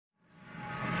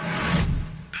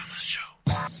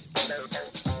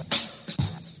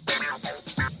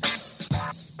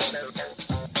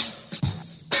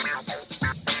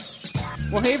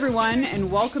Well, hey, everyone, and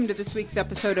welcome to this week's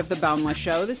episode of The Boundless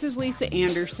Show. This is Lisa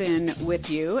Anderson with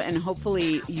you, and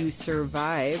hopefully you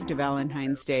survived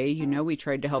Valentine's Day. You know we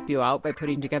tried to help you out by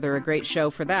putting together a great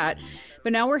show for that.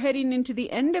 But now we're heading into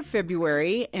the end of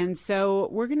February, and so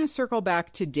we're going to circle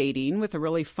back to dating with a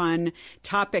really fun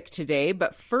topic today.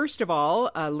 But first of all,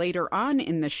 later on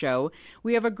in the show,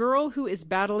 we have a girl who is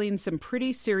battling some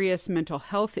pretty serious mental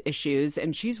health issues,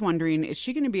 and she's wondering, is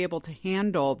she going to be able to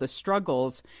handle the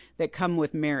struggles that come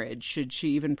with marriage? Should she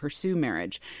even pursue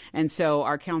marriage? And so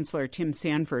our counselor, Tim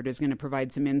Sanford, is going to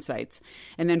provide some insights.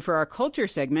 And then for our culture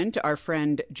segment, our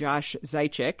friend Josh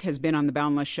Zaitchik has been on the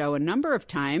Boundless Show a number of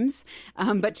times.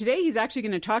 But today he's actually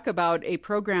going to talk about a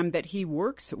program that he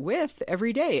works with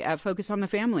every day at Focus on the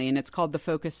Family, and it's called the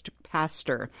Focused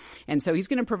Pastor. And so he's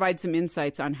going to provide some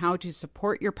insights on how to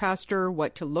support your pastor,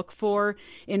 what to look for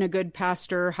in a good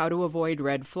pastor, how to avoid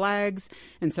red flags.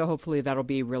 And so hopefully that'll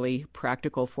be really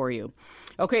practical for you.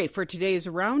 Okay, for today's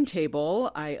roundtable,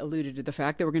 I alluded to the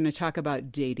fact that we're going to talk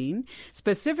about dating.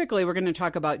 Specifically, we're going to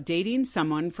talk about dating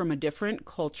someone from a different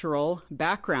cultural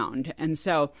background. And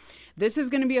so this is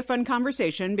going to be a fun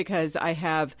conversation because I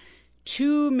have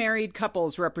two married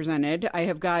couples represented. I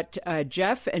have got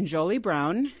Jeff and Jolie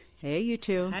Brown. Hey, you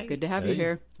two. Hi. Good to have you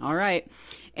here. All right.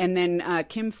 And then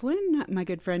Kim Flynn, my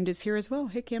good friend, is here as well.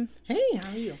 Hey, Kim. Hey, how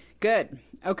are you? Good.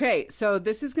 Okay, so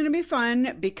this is going to be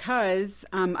fun because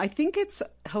I think it's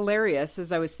hilarious,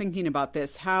 as I was thinking about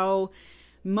this, how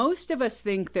most of us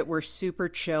think that we're super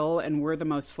chill and we're the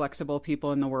most flexible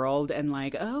people in the world and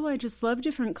like, oh, I just love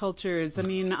different cultures. I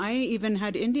mean, I even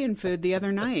had Indian food the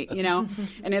other night, you know,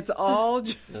 and it's all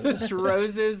just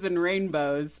roses and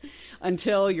rainbows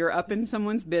until you're up in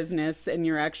someone's business and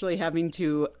you're actually having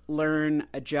to learn,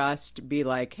 adjust, be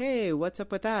like, hey, what's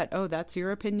up with that? Oh, that's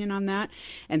your opinion on that.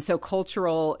 And so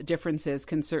cultural differences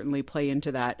can certainly play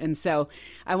into that. And so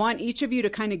I want each of you to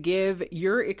kind of give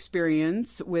your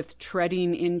experience with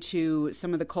treading into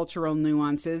some of the cultural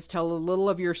nuances, tell a little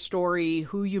of your story,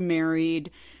 who you married,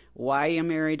 why you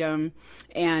married them,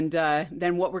 and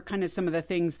then what were kind of some of the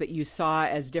things that you saw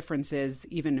as differences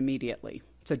even immediately.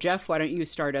 So, Jeff, why don't you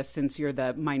start us since you're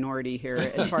the minority here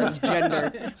as far as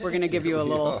gender? We're going to give you a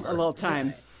little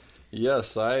time.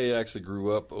 Yes, I actually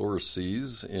grew up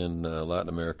overseas in Latin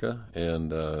America,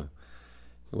 and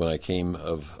when I came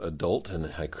of adult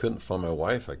and I couldn't find my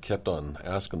wife, I kept on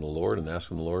asking the Lord,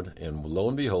 and lo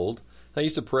and behold, I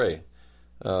used to pray,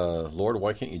 Lord,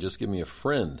 why can't you just give me a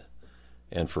friend?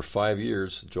 And for 5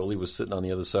 years, Jolie was sitting on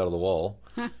the other side of the wall,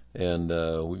 and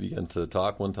we began to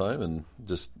talk one time and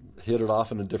just hit it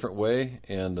off in a different way,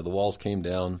 and the walls came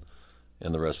down,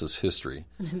 and the rest is history.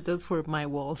 Those were my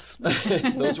walls.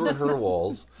 Those were her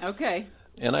walls. Okay.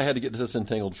 And I had to get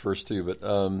disentangled first, too.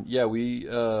 But, we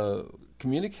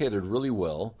communicated really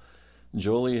well.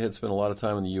 Jolie had spent a lot of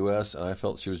time in the U.S., and I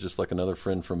felt she was just like another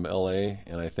friend from L.A.,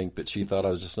 and I think that she thought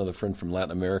I was just another friend from Latin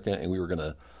America, and we were going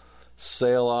to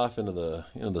sail off into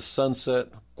the sunset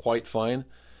quite fine.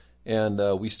 And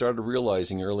we started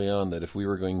realizing early on that if we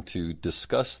were going to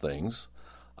discuss things,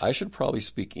 I should probably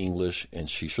speak English and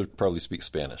she should probably speak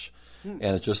Spanish. And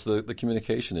it's just the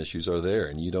communication issues are there,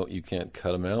 and you can't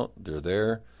cut them out. They're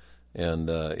there, and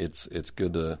it's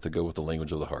good to go with the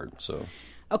language of the heart. So.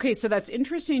 Okay, so that's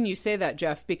interesting you say that,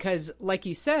 Jeff, because like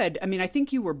you said, I mean, I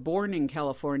think you were born in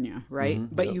California, right?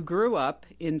 Mm-hmm, but yep. You grew up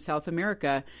in South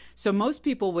America. So most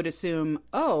people would assume,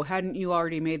 oh, hadn't you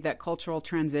already made that cultural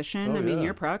transition? Oh, I mean, yeah.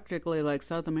 You're practically like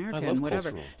South American, I love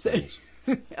whatever. cultural So, things.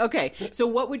 okay, so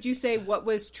what would you say, what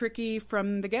was tricky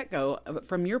from the get-go,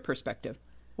 from your perspective?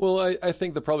 Well, I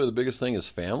think probably the biggest thing is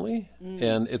family.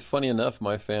 And it's funny enough,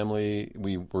 my family,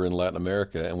 we were in Latin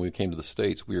America, and when we came to the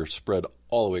States, we were spread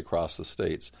all the way across the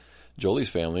States. Jolie's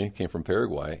family came from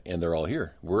Paraguay, and they're all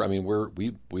here.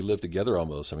 We live together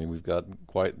almost. I mean, we've got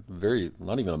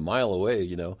not even a mile away,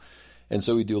 you know. And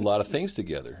so we do a lot of things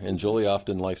together. And Jolie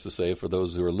often likes to say, for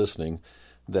those who are listening,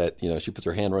 that, you know, she puts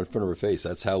her hand right in front of her face.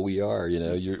 That's how we are, you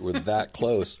know, we're that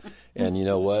close. And you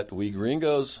know what? We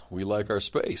gringos, we like our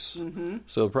space. Mm-hmm.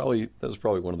 So that's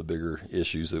probably one of the bigger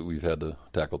issues that we've had to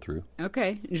tackle through.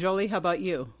 Okay. Jolie, how about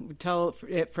you? Tell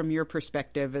it from your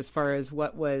perspective as far as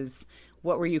what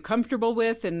were you comfortable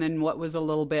with, and then what was a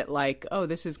little bit like, oh,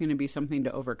 this is going to be something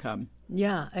to overcome?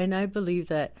 Yeah, and I believe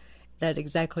that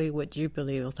exactly what you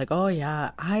believe. It's like, oh,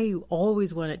 yeah, I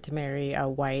always wanted to marry a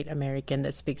white American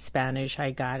that speaks Spanish.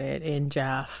 I got it in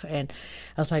Jeff. And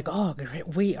I was like, oh, great,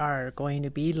 we are going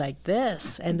to be like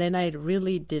this. And then I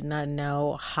really did not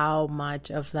know how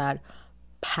much of that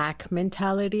pack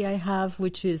mentality I have,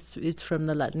 which is it's from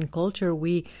the Latin culture.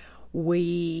 We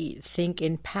we think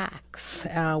in packs.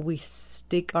 We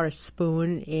stick our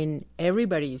spoon in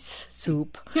everybody's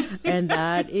soup, and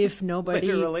that if nobody,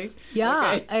 literally,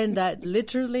 yeah, okay. and that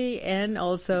literally, and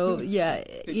also, yeah,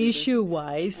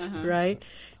 issue-wise, right?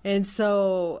 And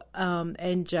so,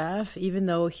 and Jeff, even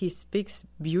though he speaks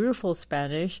beautiful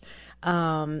Spanish,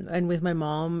 and with my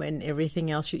mom and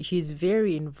everything else, he's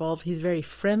very involved. He's very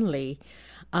friendly,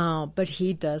 but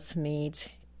he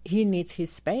needs his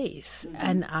space,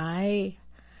 and I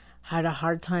had a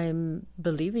hard time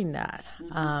believing that.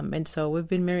 And so we've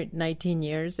been married 19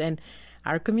 years, and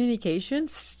our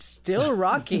communication's still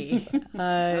rocky.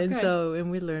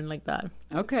 And we learn like that.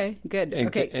 Okay, good. And,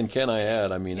 okay. and can I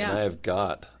add, I mean, Yeah. and I have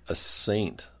got a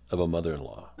saint of a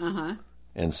mother-in-law.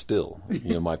 And still,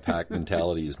 my pack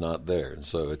mentality is not there.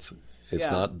 So it's Yeah.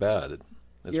 not bad.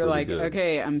 It's You're really like, good.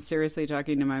 okay, I'm seriously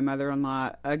talking to my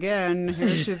mother-in-law again.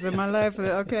 Here she's in my life.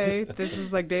 Okay, this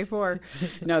is like day 4.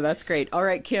 No, that's great. All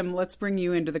right, Kim, let's bring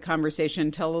you into the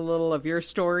conversation. Tell a little of your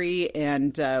story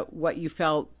and what you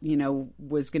felt,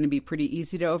 was going to be pretty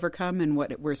easy to overcome, and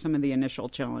what were some of the initial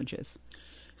challenges.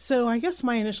 So I guess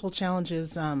my initial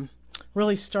challenges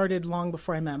really started long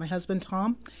before I met my husband,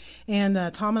 Tom. And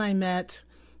Tom and I met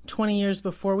 20 years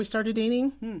before we started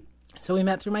dating. So we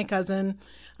met through my cousin.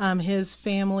 His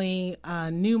family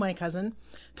knew my cousin.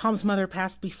 Tom's mother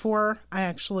passed before I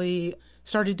actually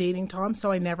started dating Tom,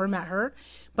 so I never met her.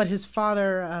 But his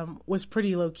father was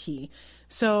pretty low-key.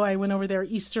 So I went over there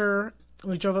Easter.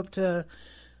 We drove up to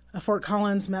Fort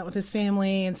Collins, met with his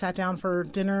family, and sat down for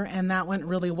dinner, and that went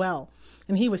really well.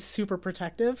 And he was super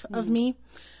protective of me.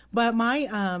 But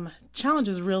my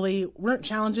challenges really weren't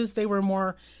challenges. They were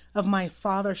more of my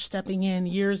father stepping in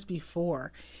years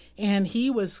before. And he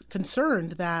was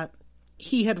concerned that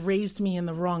he had raised me in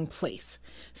the wrong place.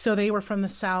 So they were from the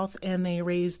South, and they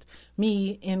raised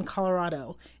me in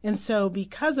Colorado. And so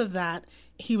because of that,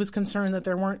 he was concerned that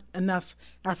there weren't enough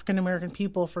African-American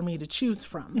people for me to choose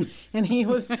from. And he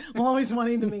was always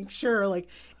wanting to make sure, like,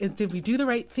 did we do the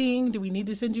right thing? Do we need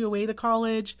to send you away to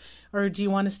college? Or do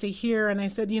you want to stay here? And I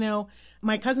said,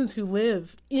 my cousins who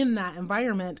live in that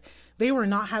environment, they were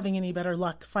not having any better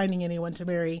luck finding anyone to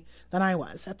marry than I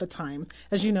was at the time.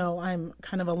 As you know, I'm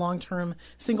kind of a long-term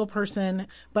single person,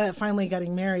 but finally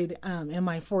getting married in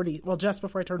my 40s, well, just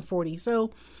before I turned 40. So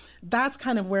that's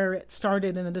kind of where it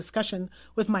started in the discussion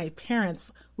with my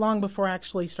parents, long before I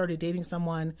actually started dating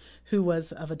someone who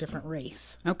was of a different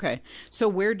race. Okay. So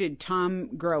where did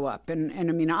Tom grow up?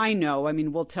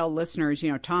 And we'll tell listeners,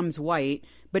 Tom's white,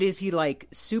 but is he like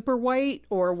super white,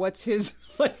 or what's his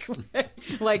like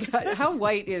how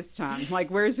white is Tom? Like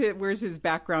where's his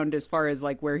background as far as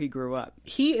like where he grew up?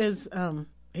 He is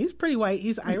he's pretty white.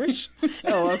 He's Irish.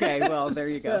 Oh, okay. Well, there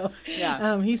you go.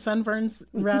 Yeah. He sunburns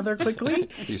rather quickly.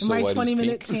 He's In so my white,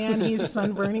 20-minute he's tan, he's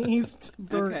sunburning. He's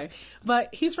burnt. Okay.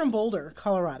 But he's from Boulder,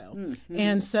 Colorado. Mm-hmm.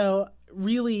 And so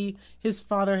really his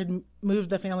father had moved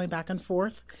the family back and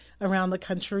forth around the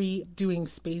country doing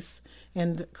space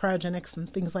and cryogenics and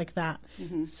things like that.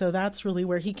 Mm-hmm. So that's really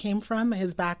where he came from.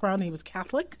 His background, he was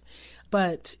Catholic,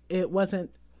 but it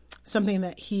wasn't something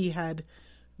that he had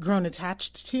grown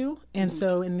attached to. And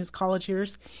so in his college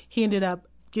years, he ended up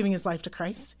giving his life to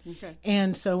Christ. Okay.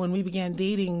 And so when we began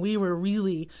dating, we were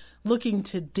really looking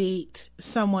to date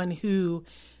someone who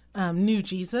knew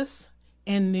Jesus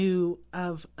and knew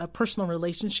of a personal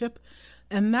relationship.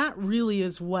 And that really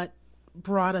is what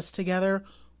brought us together,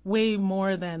 way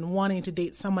more than wanting to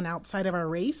date someone outside of our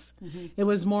race. Mm-hmm. It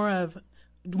was more of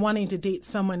wanting to date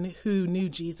someone who knew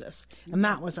Jesus. And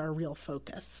that was our real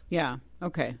focus. Yeah.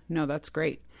 Okay. No, that's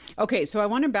great. Okay. So I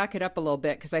want to back it up a little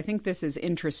bit because I think this is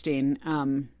interesting.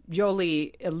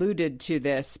 Jolie alluded to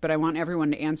this, but I want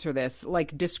everyone to answer this.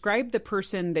 Like, describe the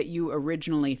person that you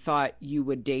originally thought you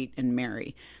would date and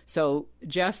marry. So,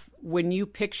 Jeff, when you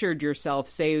pictured yourself,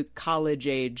 say,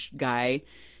 college-age guy,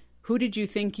 who did you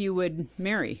think you would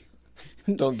marry?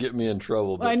 Don't get me in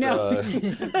trouble. But, I know.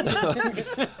 You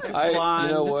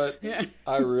know what? Yeah.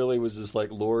 I really was just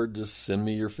like, Lord, just send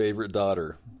me your favorite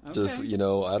daughter. Okay. Just,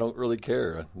 I don't really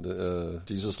care.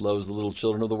 Jesus loves the little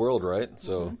children of the world, right?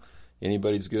 So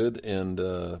anybody's good, and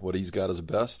what he's got is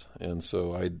best. And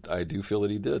so I do feel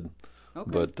that he did.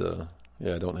 Okay. But,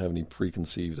 I don't have any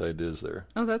preconceived ideas there.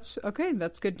 Oh, that's okay.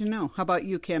 That's good to know. How about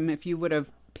you, Kim? If you would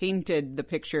have painted the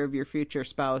picture of your future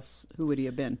spouse, who would he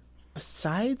have been?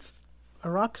 Besides a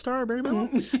rock star, Barry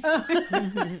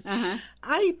Manilow?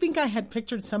 I think I had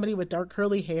pictured somebody with dark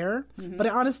curly hair, but I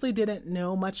honestly didn't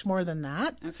know much more than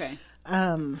that. Okay.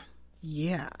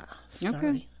 Yeah. Sorry.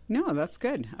 Okay. No, that's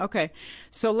good. Okay.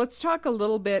 So let's talk a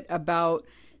little bit about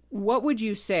what would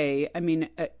you say? I mean,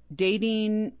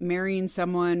 dating, marrying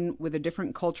someone with a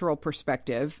different cultural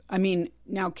perspective. I mean,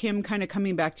 now, Kim, kind of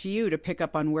coming back to you to pick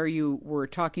up on where you were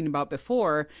talking about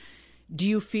before, do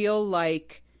you feel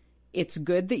like it's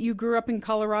good that you grew up in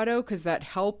Colorado because that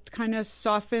helped kind of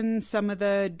soften some of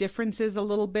the differences a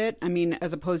little bit? I mean,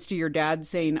 as opposed to your dad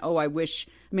saying, oh, I wish...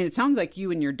 I mean, it sounds like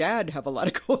you and your dad have a lot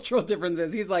of cultural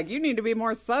differences. He's like, you need to be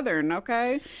more Southern,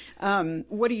 okay?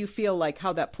 What do you feel like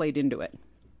how that played into it?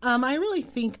 I really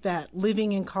think that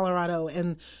living in Colorado,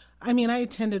 and I mean, I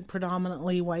attended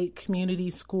predominantly white community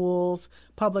schools,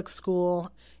 public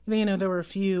school. You know, there were a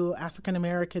few African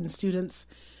American students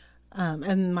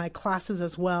in my classes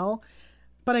as well.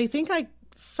 But I think I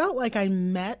felt like I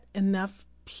met enough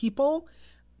people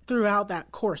throughout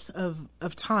that course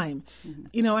of time. Mm-hmm.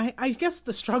 You know, I guess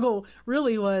the struggle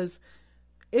really was,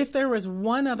 if there was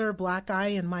one other black guy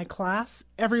in my class,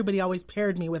 everybody always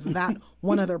paired me with that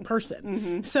one other person.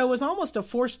 Mm-hmm. So it was almost a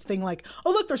forced thing, like,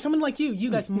 oh, look, there's someone like you.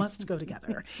 You guys must go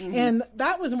together. Mm-hmm. And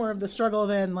that was more of the struggle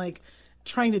than like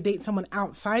trying to date someone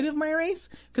outside of my race,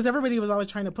 because everybody was always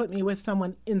trying to put me with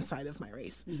someone inside of my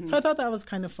race. Mm-hmm. So I thought that was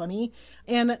kind of funny.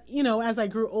 And, you know, as I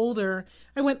grew older,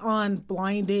 I went on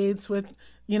blind dates with,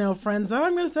 you know, friends. Oh,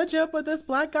 I'm going to set you up with this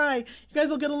black guy. You guys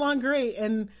will get along great.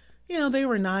 And you know, they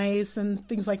were nice and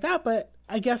things like that. But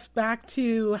I guess back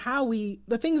to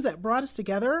the things that brought us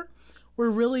together were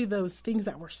really those things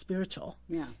that were spiritual.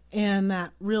 Yeah. And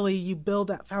that really you build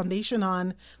that foundation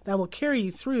on that will carry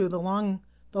you through the long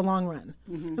run.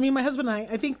 Mm-hmm. I mean, my husband and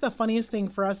I think the funniest thing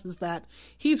for us is that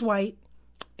he's white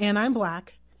and I'm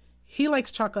black. He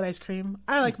likes chocolate ice cream.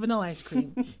 I like vanilla ice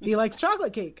cream. He likes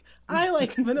chocolate cake. I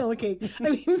like vanilla cake.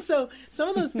 I mean, so some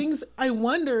of those things, I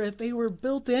wonder if they were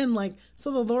built in, like,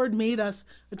 so the Lord made us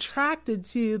attracted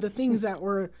to the things that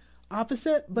were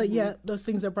opposite, but yet those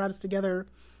things that brought us together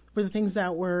were the things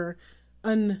that were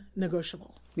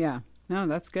unnegotiable. Yeah. No,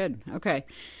 that's good. Okay.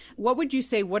 What would you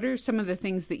say, what are some of the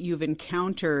things that you've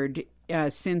encountered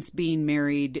since being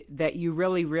married that you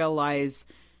really realize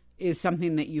is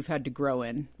something that you've had to grow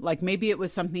in? Like maybe it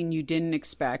was something you didn't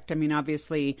expect. I mean,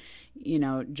 obviously, you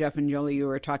know, Jeff and Jolie, you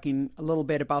were talking a little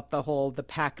bit about the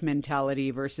pack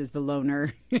mentality versus the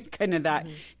loner, kind of that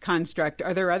construct.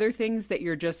 Are there other things that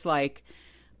you're just like,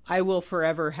 I will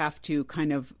forever have to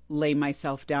kind of lay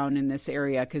myself down in this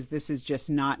area because this is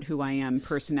just not who I am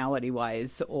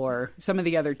personality-wise, or some of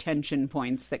the other tension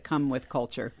points that come with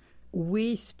culture?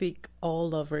 We speak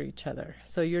all over each other.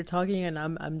 So you're talking and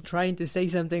I'm trying to say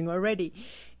something already.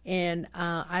 And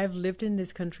I've lived in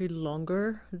this country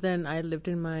longer than I lived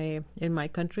in my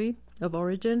country of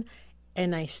origin.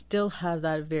 And I still have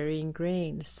that very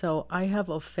ingrained. So I have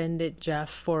offended Jeff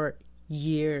for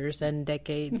years and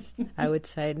decades, I would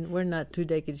say. We're not 2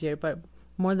 decades here, but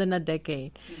more than a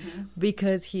decade. Mm-hmm.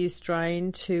 Because he's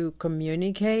trying to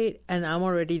communicate and I'm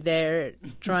already there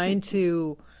trying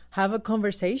to have a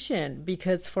conversation,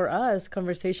 because for us,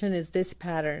 conversation is this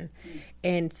pattern.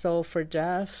 And so for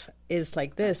Jeff, it's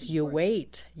like this, you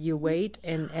wait,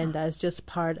 and that's just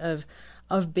part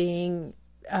of being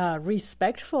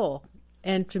respectful.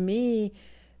 And to me,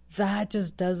 that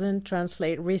just doesn't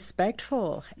translate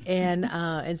respectful.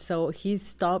 And so he's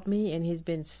stopped me and he's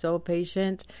been so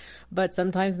patient, but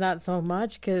sometimes not so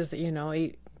much because, you know,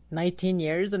 19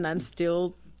 years and I'm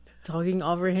still talking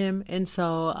over him. And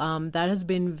so that has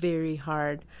been very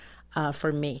hard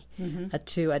for me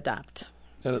to adapt.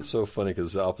 And it's so funny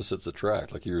because the opposites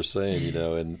attract, like you were saying, you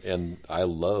know, and I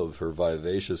love her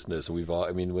vivaciousness.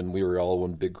 And when we were all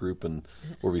one big group and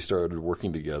where we started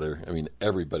working together, I mean,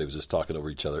 everybody was just talking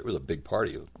over each other. It was a big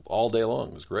party all day long.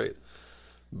 It was great.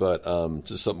 But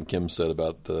just something Kim said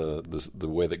about the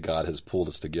way that God has pulled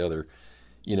us together.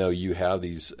 You know, you have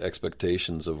these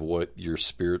expectations of what your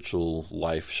spiritual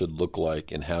life should look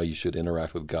like and how you should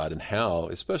interact with God, and how,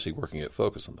 especially working at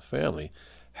Focus on the Family,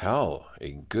 how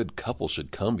a good couple should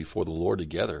come before the Lord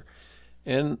together.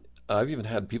 And I've even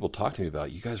had people talk to me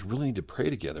about, you guys really need to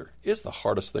pray together. It's the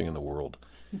hardest thing in the world.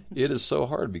 It is so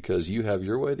hard because you have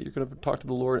your way that you're going to talk to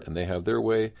the Lord, and they have their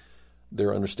way,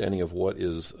 their understanding of what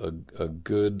is a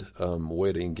good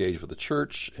way to engage with the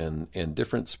church and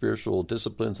different spiritual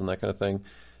disciplines and that kind of thing.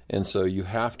 And so you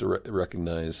have to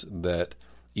recognize that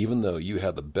even though you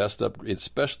have the best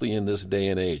especially in this day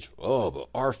and age, but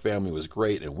our family was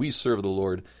great and we serve the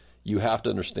Lord, you have to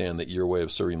understand that your way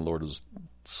of serving the Lord is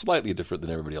slightly different than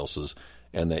everybody else's,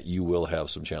 and that you will have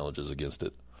some challenges against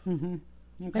it. Mm-hmm.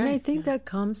 Okay. And I think that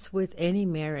comes with any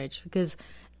marriage, because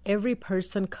every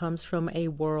person comes from a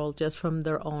world, just from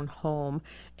their own home,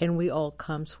 and we all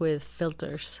comes with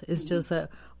filters. It's just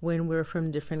that when we're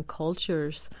from different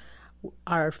cultures,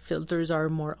 our filters are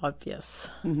more obvious.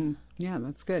 Yeah,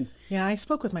 that's good. Yeah, I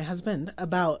spoke with my husband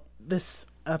about this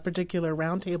particular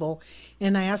roundtable,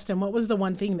 and I asked him what was the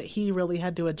one thing that he really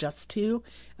had to adjust to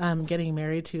getting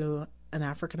married to an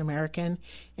African American,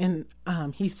 and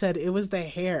he said it was the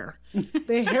hair,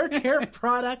 the hair care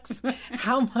products,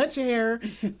 how much hair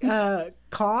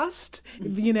cost,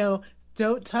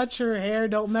 don't touch her hair,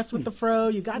 don't mess with the fro,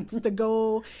 you got to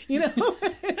go,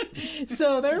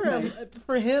 So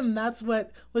for him, that's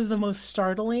what was the most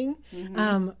startling.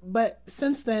 But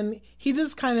since then, he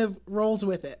just kind of rolls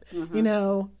with it.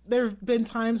 There have been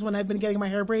times when I've been getting my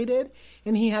hair braided,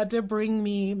 and he had to bring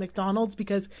me McDonald's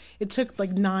because it took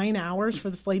like 9 hours for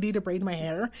this lady to braid my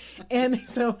hair. And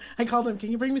so I called him,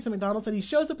 can you bring me some McDonald's? And he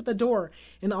shows up at the door,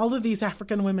 and all of these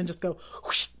African women just go,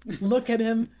 whoosh, look at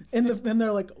him, and then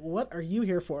they're like, what are you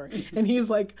here for? And he's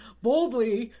like,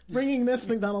 boldly bringing this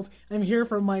McDonald's, I'm here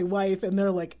for my wife. And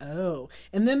they're like, oh.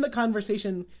 And then the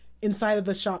conversation inside of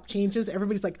the shop changes.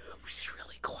 Everybody's like, she's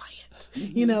really quiet.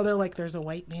 They're like, there's a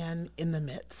white man in the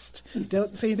midst.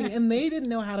 Don't say anything. And they didn't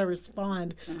know how to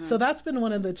respond. So that's been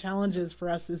one of the challenges for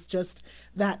us, is just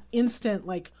that instant,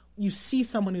 like, you see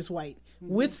someone who's white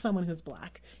with someone who's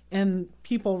black, and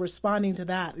people responding to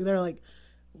that. They're like,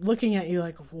 looking at you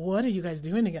like, what are you guys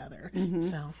doing together?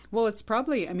 So, well, it's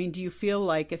probably, do you feel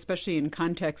like, especially in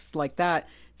contexts like that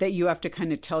you have to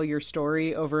kind of tell your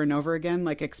story over and over again,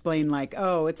 like explain like,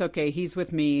 oh, it's okay, he's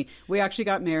with me, we actually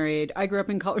got married, I grew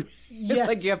up in Colorado. It's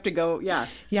like you have to go, yeah,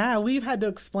 we've had to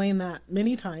explain that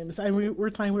many times. We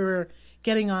were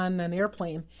getting on an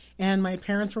airplane, and my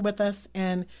parents were with us,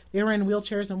 and they were in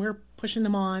wheelchairs, and we were pushing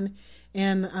them on.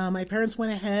 And my parents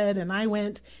went ahead, and I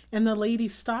went, and the lady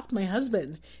stopped my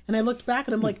husband. And I looked back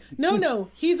at him like, no,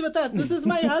 he's with us. This is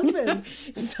my husband.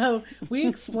 So we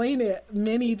explain it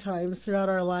many times throughout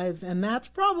our lives. And that's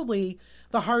probably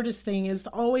the hardest thing, is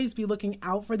to always be looking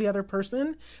out for the other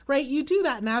person, right? You do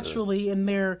that naturally in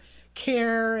their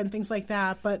care and things like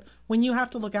that. But when you have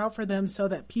to look out for them so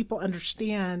that people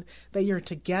understand that you're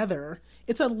together,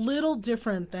 it's a little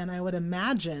different than I would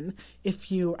imagine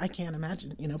I can't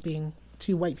imagine, being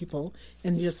two white people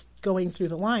and just going through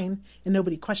the line and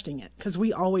nobody questioning it, because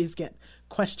we always get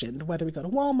questioned whether we go to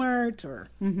Walmart or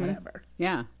whatever.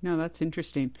 Yeah, no, that's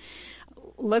interesting.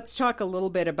 Let's talk a little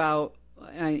bit about,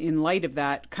 in light of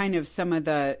that, kind of some of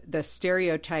the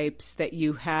stereotypes that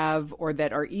you have or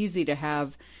that are easy to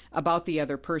have about the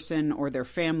other person or their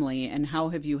family, and how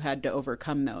have you had to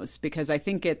overcome those? Because I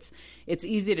think it's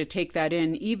easy to take that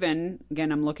in. Even,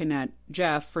 again, I'm looking at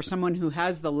Jeff, for someone who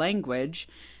has the language,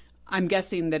 I'm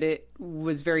guessing that it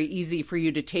was very easy for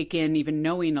you to take in, even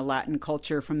knowing a Latin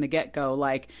culture from the get-go,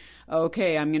 like,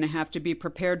 okay, I'm going to have to be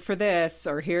prepared for this,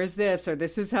 or here's this, or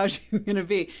this is how she's going to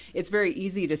be. It's very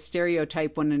easy to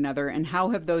stereotype one another. And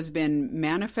how have those been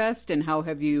manifest, and how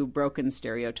have you broken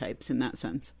stereotypes in that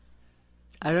sense?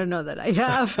 I don't know that I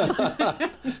have.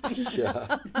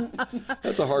 Yeah.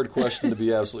 That's a hard question, to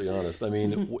be absolutely honest.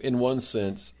 In one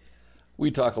sense,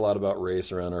 we talk a lot about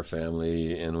race around our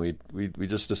family, and we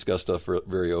just discuss stuff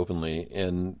very openly.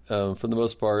 And for the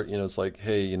most part, it's like,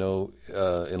 hey, in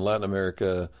Latin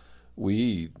America,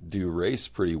 we do race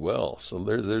pretty well. So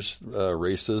there's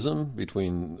racism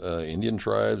between Indian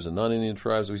tribes and non-Indian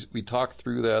tribes. We talk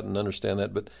through that and understand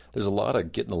that, but there's a lot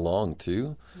of getting along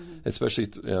too, especially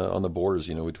on the borders,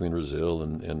 between Brazil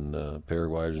and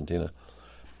Paraguay, Argentina.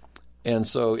 And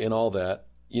so in all that,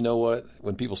 you know what?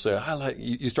 When people say, "I like,"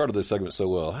 you started this segment so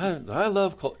well. I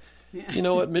love. You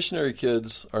know what? Missionary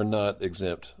kids are not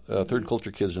exempt. Third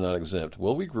culture kids are not exempt.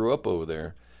 Well, we grew up over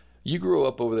there. You grew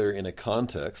up over there in a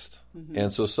context,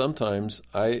 and so sometimes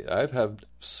I've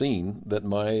seen that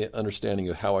my understanding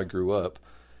of how I grew up.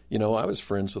 I was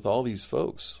friends with all these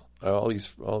folks, all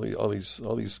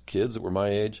these kids that were my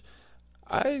age.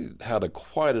 I had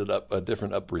quite a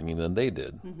different upbringing than they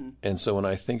did, and so when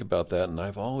I think about that, and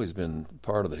I've always been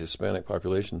part of the Hispanic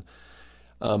population,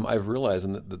 I've realized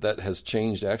that has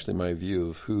changed actually my view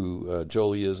of who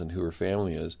Jolie is and who her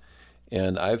family is.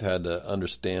 And I've had to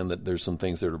understand that there's some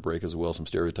things there to break as well, some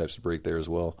stereotypes to break there as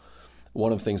well.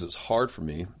 One of the things that's hard for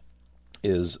me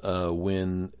is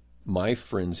when my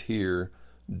friends here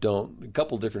a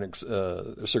couple different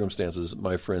circumstances,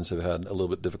 my friends have had a little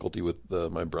bit difficulty with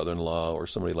my brother-in-law or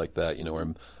somebody like that,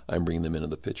 where I'm bringing them into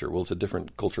the picture. Well, it's a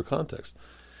different cultural context.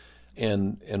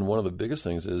 And one of the biggest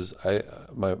things is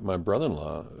my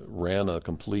brother-in-law ran a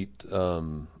complete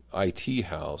IT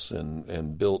house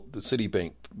and built the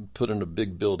Citibank, put in a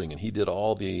big building, and he did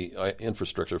all the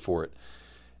infrastructure for it.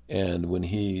 And when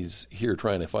he's here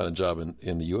trying to find a job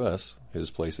in the U.S., his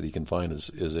place that he can find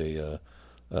is a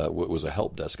what was a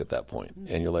help desk at that point.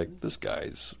 And you're like, this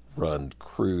guy's run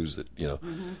crews that,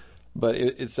 But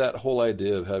it's that whole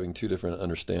idea of having two different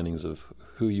understandings of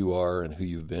who you are and who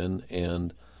you've been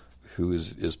and who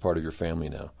is part of your family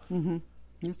now.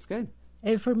 That's good.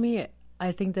 And for me,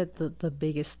 I think that the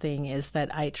biggest thing is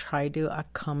that I try to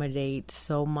accommodate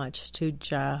so much to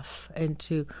Jeff and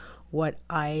to what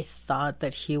I thought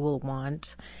that he will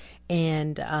want.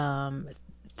 And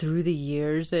through the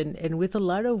years and with a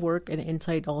lot of work and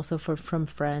insight also from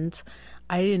friends,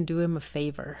 I didn't do him a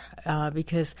favor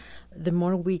because the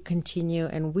more we continue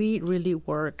and we really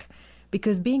work,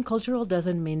 because being cultural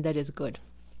doesn't mean that it's good.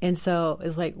 And so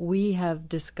it's like we have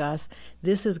discussed,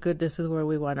 this is good, this is where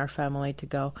we want our family to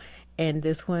go, and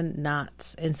this one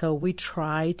not. And so we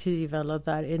try to develop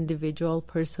that individual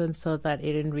person so that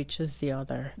it enriches the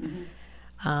other.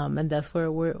 And that's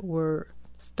where we're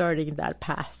starting that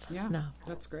path now.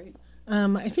 That's great.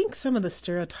 I think some of the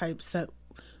stereotypes that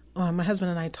my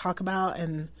husband and I talk about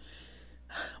and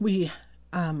we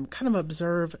kind of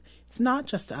observe, it's not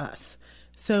just us.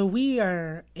 So we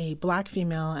are a black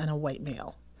female and a white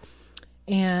male.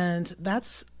 And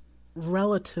that's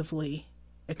relatively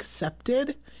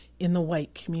accepted in the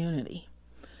white community.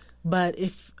 But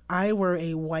if I were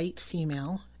a white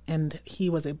female and he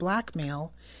was a black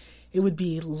male, it would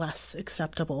be less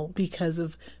acceptable because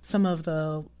of some of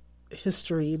the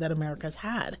history that America's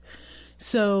had.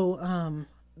 So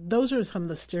those are some of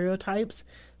the stereotypes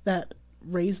that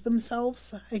raise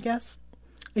themselves, I guess.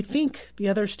 I think the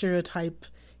other stereotype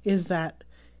is that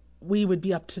we would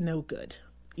be up to no good,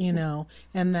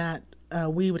 and that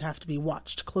we would have to be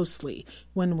watched closely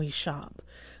when we shop.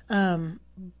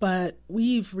 But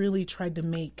we've really tried to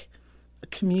make a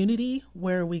community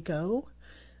where we go.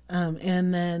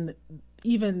 And then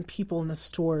even people in the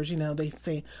stores, they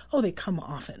say, oh, they come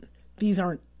often. These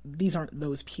aren't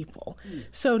those people.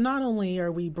 So not only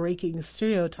are we breaking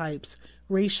stereotypes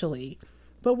racially,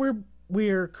 but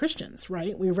we're Christians,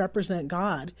 right? We represent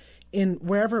God in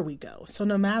wherever we go. So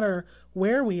no matter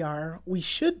where we are, we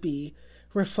should be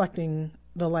reflecting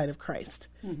the light of Christ.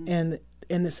 And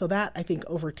so that, I think,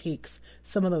 overtakes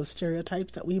some of those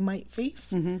stereotypes that we might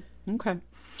face. Okay.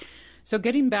 So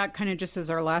getting back kind of just as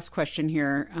our last question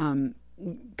here,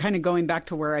 kind of going back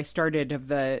to where I started of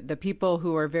the people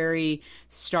who are very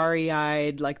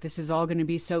starry-eyed, like this is all going to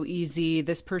be so easy.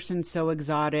 This person's so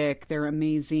exotic. They're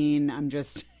amazing. I'm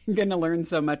just going to learn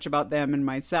so much about them and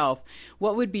myself.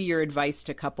 What would be your advice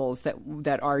to couples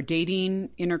that are dating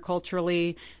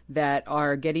interculturally, that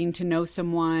are getting to know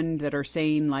someone, that are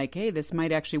saying like, hey, this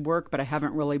might actually work, but I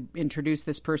haven't really introduced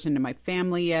this person to my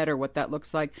family yet, or what that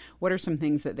looks like? What are some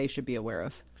things that they should be aware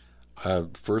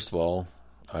of? First of all,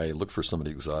 I look for somebody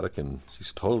exotic, and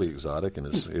she's totally exotic, and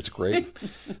it's great.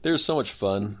 There's so much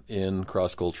fun in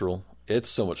cross-cultural. It's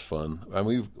so much fun. I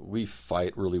mean, we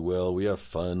fight really well. We have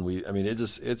fun.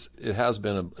 It has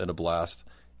been a blast,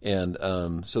 and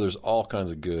so there's all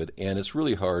kinds of good. And it's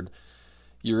really hard.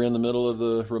 You're in the middle of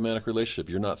the romantic relationship.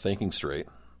 You're not thinking straight,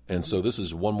 and so this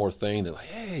is one more thing that, like,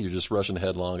 hey, you're just rushing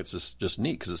headlong. It's just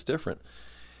neat because it's different.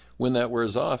 When that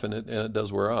wears off, and it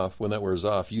does wear off, when that wears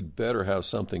off, you'd better have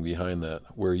something behind that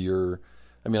where you're.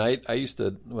 I mean, I used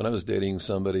to, when I was dating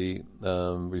somebody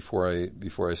before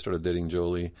I started dating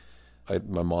Jolie.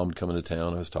 My mom would come into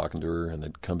town. I was talking to her, and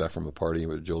they'd come back from a party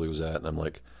where Jolie was at, and I'm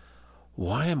like,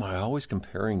 why am I always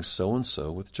comparing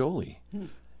so-and-so with Jolie? And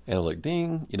I was like,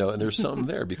 ding, and there's something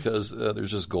there because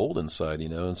there's just gold inside,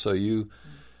 and so you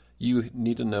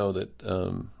need to know that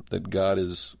that God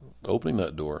is opening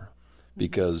that door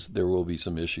because there will be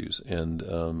some issues, and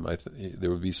there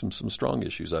will be some strong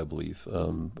issues, I believe,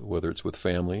 whether it's with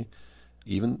family,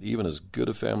 even as good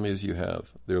a family as you have,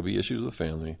 there will be issues with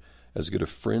family. As good of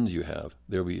friends you have,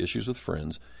 there will be issues with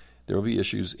friends. There will be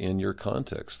issues in your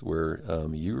context where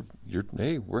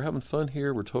hey, we're having fun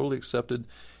here, we're totally accepted,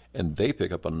 and they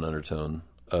pick up on an undertone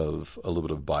of a little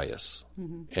bit of bias,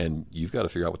 and you've got to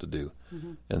figure out what to do.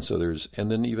 And so and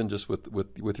then even just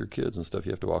with your kids and stuff,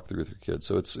 you have to walk through with your kids.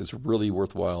 So it's really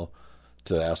worthwhile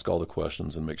to ask all the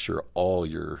questions and make sure all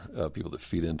your people that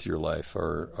feed into your life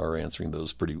are answering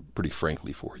those pretty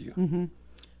frankly for you.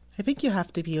 I think you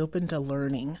have to be open to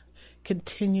learning.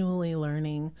 Continually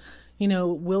learning,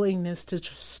 willingness to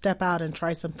step out and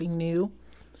try something new,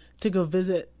 to go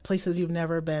visit places you've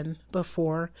never been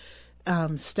before,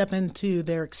 step into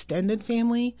their extended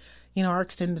family. Our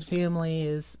extended family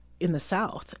is in the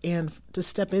South, and to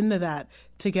step into that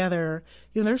together,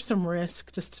 there's some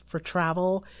risk just for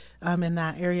travel in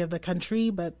that area of the country,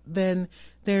 but then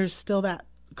there's still that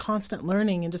constant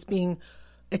learning and just being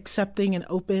accepting and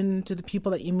open to the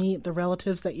people that you meet, the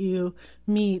relatives that you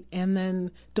meet, and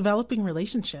then developing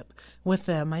relationship with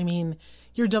them. I mean,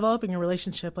 you're developing a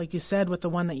relationship, like you said, with the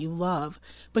one that you love,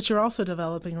 but you're also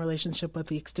developing a relationship with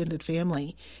the extended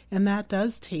family. And that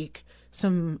does take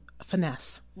some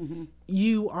finesse. Mm-hmm.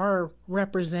 You are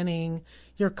representing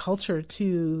your culture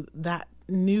to that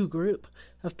new group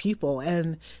of people.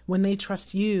 And when they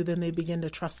trust you, then they begin to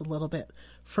trust a little bit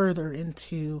further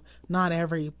into not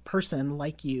every person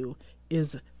like you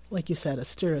is, like you said, a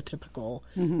stereotypical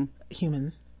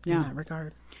human in that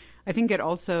regard. I think it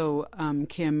also,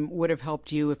 Kim, would have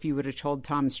helped you if you would have told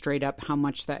Tom straight up how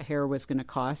much that hair was going to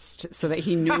cost so that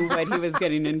he knew what he was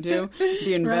getting into,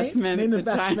 the investment. Right?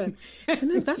 Investment. It's an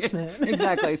investment.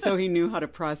 Exactly. So he knew how to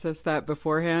process that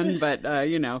beforehand. But,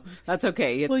 that's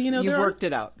okay. You've worked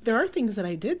it out. There are things that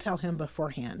I did tell him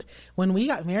beforehand. When we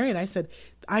got married, I said,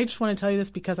 I just want to tell you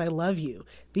this because I love you.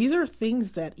 These are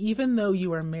things that even though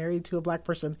you are married to a black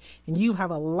person and you have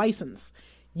a license,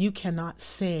 you cannot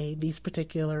say these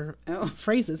particular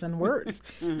phrases and words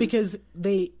because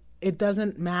it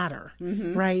doesn't matter,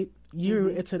 right?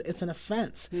 It's an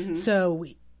offense. So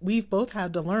we've both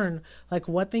had to learn like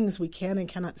what things we can and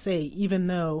cannot say, even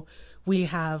though we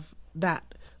have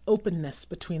that openness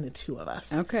between the two of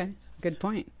us. Okay, good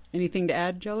point. Anything to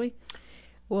add, Jolie?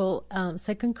 Well,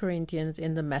 2 Corinthians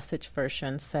in the Message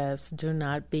version says, "Do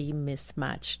not be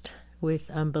mismatched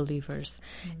with unbelievers."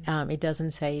 It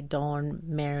doesn't say don't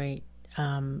marry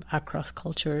across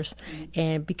cultures.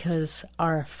 And because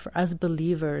as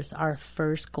believers, our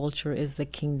first culture is the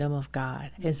kingdom of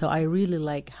God. And so I really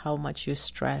like how much you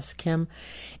stress, Kim,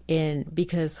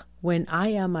 because when I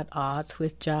am at odds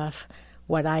with Jeff,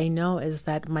 what I know is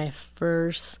that my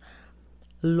first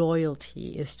loyalty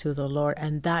is to the Lord,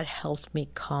 and that helps me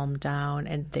calm down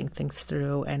and think things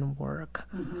through and work.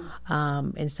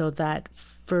 And so that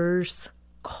first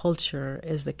culture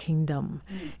is the kingdom,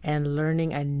 and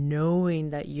learning and knowing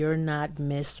that you're not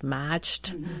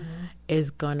mismatched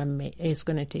is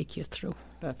gonna take you through.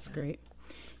 That's great.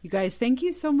 You guys, thank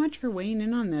you so much for weighing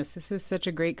in on this. This is such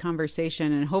a great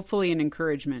conversation and hopefully an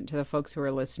encouragement to the folks who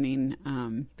are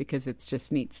listening because it's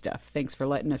just neat stuff. Thanks for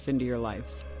letting us into your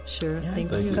lives. Sure. Yeah,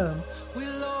 thank you.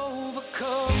 We'll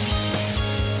overcome.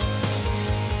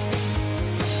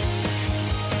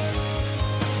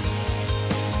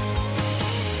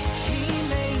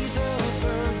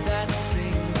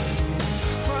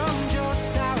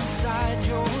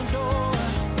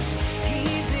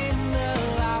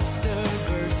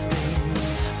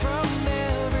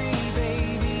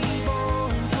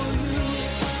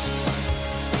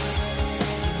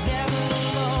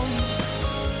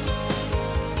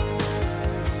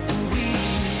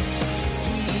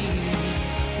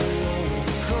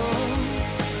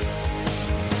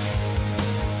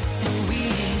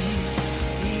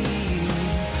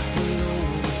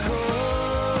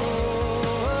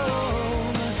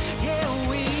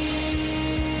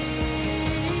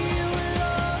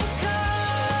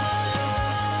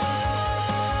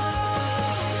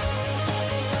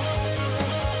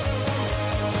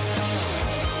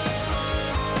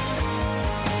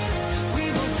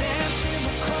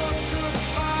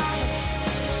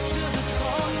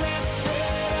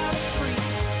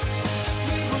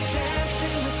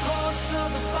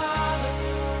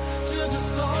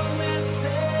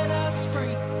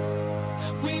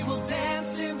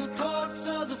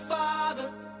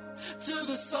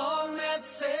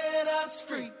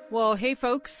 Well, hey,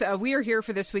 folks, we are here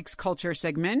for this week's Culture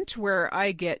segment where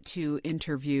I get to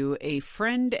interview a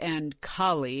friend and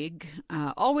colleague.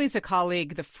 Always a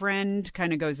colleague. The friend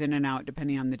kind of goes in and out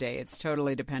depending on the day. It's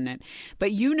totally dependent.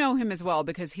 But you know him as well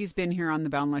because he's been here on the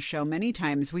Boundless Show many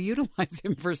times. We utilize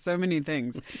him for so many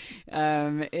things.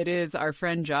 It is our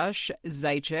friend Josh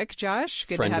Zaitchik. Josh,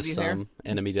 good friend to have you to some, here.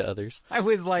 Enemy to others. I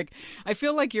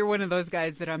feel like you're one of those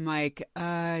guys that I'm like,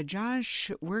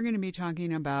 Josh, we're going to be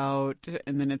talking about,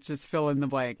 and then it's just fill in the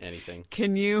blank. Anything.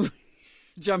 Can you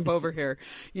jump over here?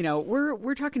 You know,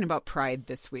 we're talking about pride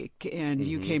this week, and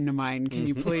you came to mind. Can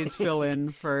you please fill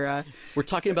in for... We're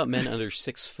talking about men under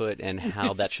 6 foot and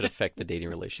how that should affect the dating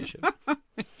relationship.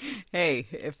 Hey,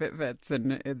 if it fits,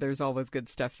 and there's always good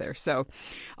stuff there. So,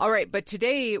 all right, but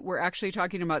today we're actually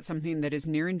talking about something that is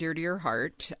near and dear to your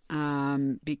heart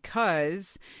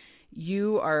because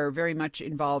you are very much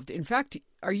involved. In fact,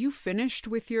 are you finished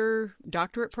with your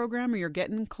doctorate program, or you're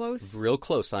getting close? Real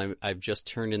close. I've just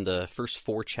turned in the first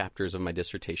 4 chapters of my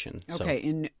dissertation. Okay,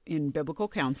 so, in biblical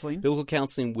counseling. Biblical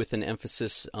counseling with an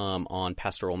emphasis on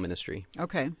pastoral ministry.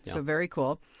 Okay, yeah. So very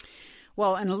cool.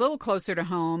 Well, and a little closer to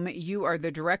home, you are the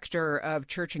director of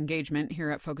church engagement here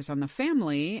at Focus on the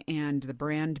Family, and the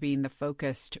brand being the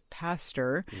Focused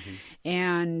Pastor.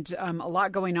 And a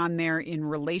lot going on there in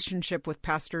relationship with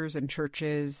pastors and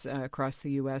churches across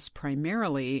the U.S.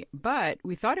 primarily. But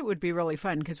we thought it would be really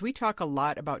fun because we talk a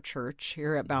lot about church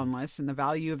here at Boundless and the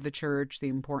value of the church, the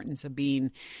importance of being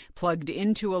plugged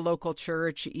into a local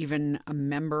church, even a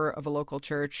member of a local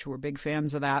church. We're big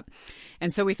fans of that.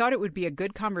 And so we thought it would be a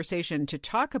good conversation to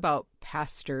talk about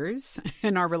pastors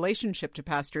and our relationship to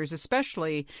pastors,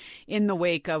 especially in the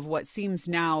wake of what seems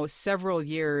now several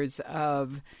years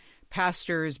of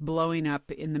pastors blowing up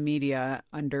in the media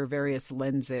under various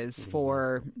lenses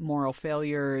for moral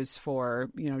failures, for,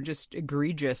 just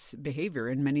egregious behavior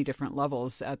in many different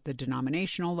levels at the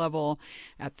denominational level,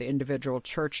 at the individual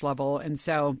church level. And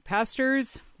so,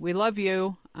 pastors, we love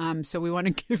you. So we want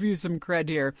to give you some cred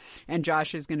here. And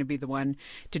Josh is going to be the one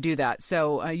to do that.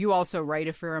 So you also write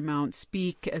a fair amount,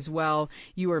 speak as well.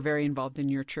 You are very involved in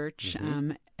your church,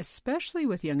 especially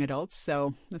with young adults.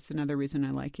 So that's another reason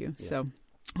I like you. Yeah. So.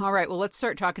 All right, well, let's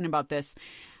start talking about this.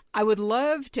 I would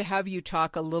love to have you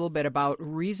talk a little bit about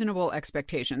reasonable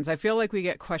expectations. I feel like we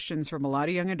get questions from a lot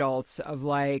of young adults of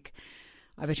like,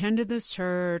 I've attended this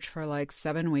church for like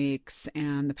 7 weeks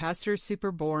and the pastor's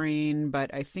super boring,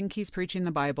 but I think he's preaching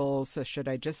the Bible, so should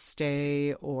I just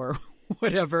stay or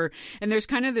whatever? And there's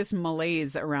kind of this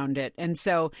malaise around it. And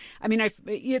so, I mean,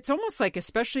 it's almost like,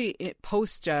 especially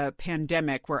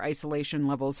post-pandemic where isolation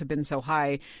levels have been so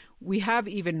high, we have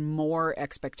even more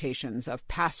expectations of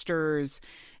pastors,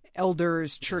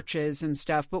 elders, churches and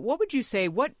stuff. But what would you say,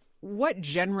 what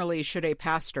generally should a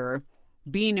pastor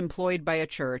being employed by a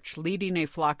church, leading a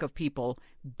flock of people,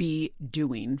 be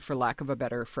doing, for lack of a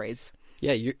better phrase?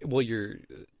 Yeah, you're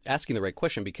asking the right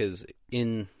question, because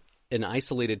in an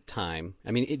isolated time, I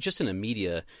mean, just in a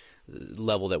media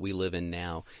level that we live in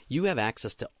now, you have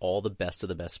access to all the best of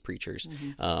the best preachers.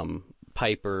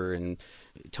 Piper and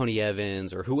Tony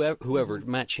Evans or whoever,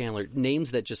 Matt Chandler,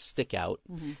 names that just stick out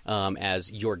as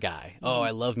your guy. Oh,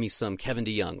 I love me some Kevin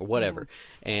DeYoung or whatever.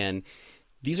 And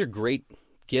these are great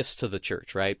gifts to the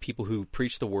church, right? People who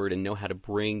preach the word and know how to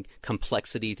bring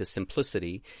complexity to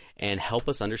simplicity and help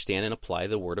us understand and apply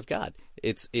the word of God.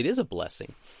 It is a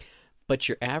blessing. But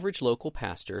your average local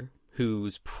pastor,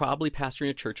 who's probably pastoring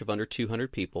a church of under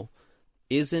 200 people,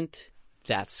 isn't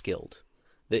that skilled.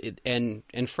 And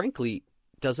frankly,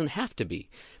 doesn't have to be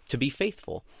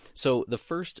faithful. So the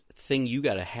first thing you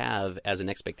got to have as an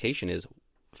expectation is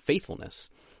faithfulness.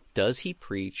 Does he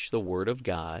preach the word of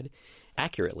God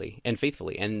accurately and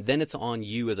faithfully? And then it's on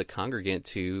you as a congregant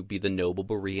to be the noble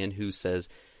Berean who says,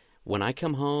 when I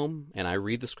come home and I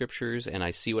read the scriptures and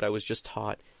I see what I was just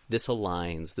taught, this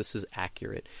aligns, this is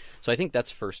accurate. So I think that's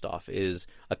first off, is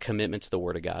a commitment to the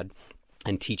word of God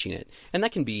and teaching it. And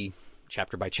that can be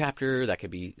chapter by chapter, that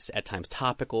could be at times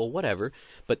topical, whatever,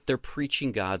 but they're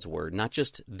preaching God's word, not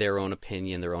just their own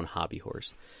opinion, their own hobby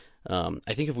horse.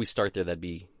 I think if we start there, that'd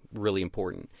be really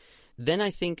important. Then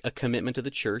I think a commitment to the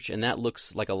church, and that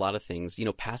looks like a lot of things.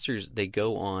 Pastors, they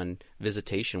go on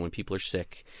visitation when people are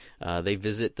sick. They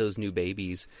visit those new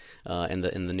babies and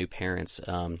the new parents.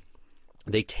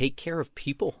 They take care of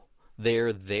people.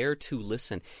 They're there to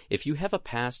listen. If you have a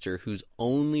pastor who's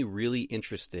only really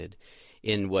interested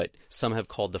in what some have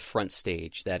called the front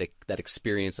stage, that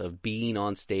experience of being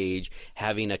on stage,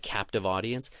 having a captive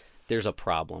audience, there's a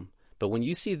problem. But when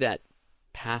you see that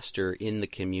pastor in the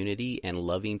community and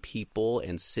loving people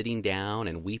and sitting down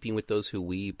and weeping with those who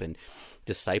weep and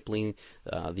discipling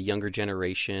the younger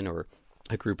generation or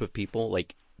a group of people,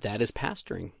 like, that is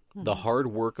pastoring, the hard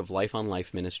work of life on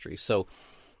life ministry. So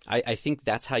I think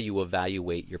that's how you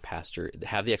evaluate your pastor.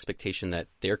 Have the expectation that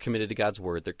they're committed to God's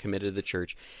word, they're committed to the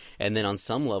church, and then on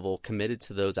some level committed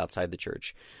to those outside the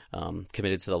church,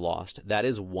 committed to the lost. That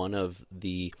is one of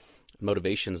the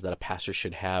motivations that a pastor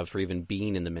should have for even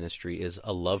being in the ministry, is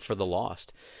a love for the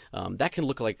lost. That can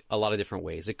look like a lot of different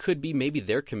ways. It could be maybe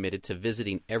they're committed to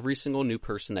visiting every single new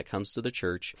person that comes to the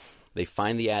church. They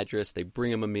find the address, they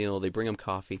bring them a meal, they bring them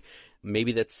coffee.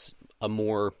 Maybe that's a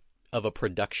more of a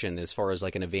production as far as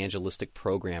like an evangelistic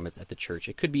program at the church.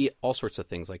 It could be all sorts of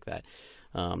things like that.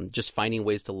 Just finding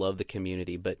ways to love the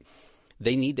community. But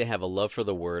they need to have a love for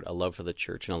the word, a love for the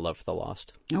church, and a love for the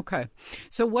lost. Okay.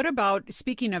 So what about,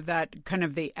 speaking of that, kind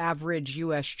of the average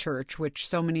U.S. church, which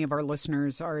so many of our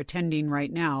listeners are attending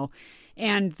right now,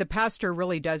 and the pastor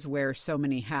really does wear so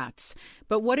many hats.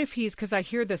 But what if because I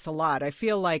hear this a lot, I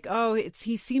feel like,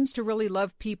 he seems to really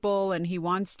love people and he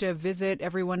wants to visit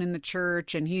everyone in the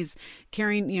church and he's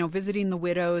visiting the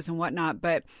widows and whatnot,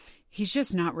 but he's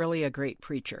just not really a great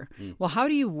preacher. Well, how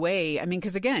do you weigh? I mean,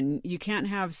 because again, you can't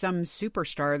have some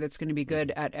superstar that's going to be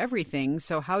good at everything.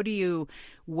 So how do you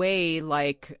weigh,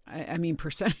 like, I mean,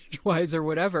 percentage-wise or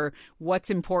whatever, what's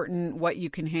important, what you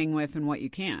can hang with, and what you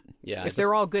can't? Yeah, if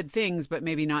they're all good things, but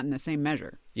maybe not in the same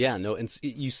measure. Yeah, no, and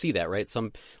you see that, right?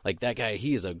 Some, like that guy,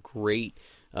 he is a great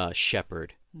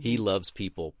shepherd. He loves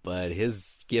people, but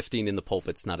his gifting in the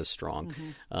pulpit's not as strong.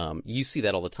 You see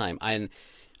that all the time.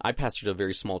 I pastored a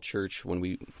very small church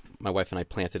when my wife and I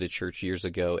planted a church years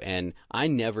ago, and I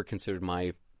never considered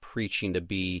my preaching to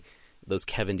be those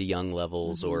Kevin DeYoung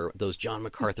levels or those John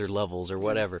MacArthur levels or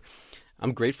whatever.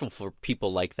 I'm grateful for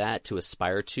people like that to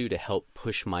aspire to help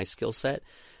push my skill set,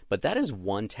 but that is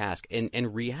one task.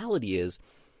 And reality is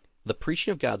the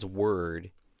preaching of God's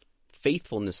word,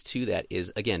 faithfulness to that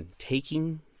is, again,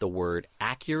 taking the word,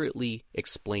 accurately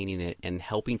explaining it, and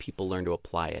helping people learn to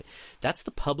apply it. That's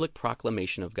the public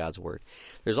proclamation of God's word.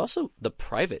 There's also the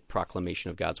private proclamation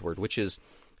of God's word, which is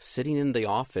sitting in the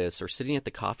office or sitting at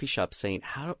the coffee shop saying,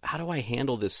 how do I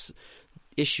handle this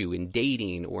issue in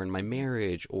dating or in my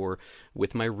marriage or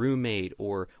with my roommate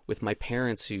or with my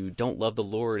parents who don't love the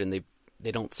Lord and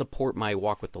they don't support my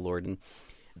walk with the Lord. And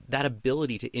that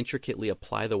ability to intricately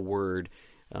apply the word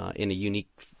in a unique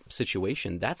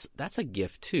situation, that's a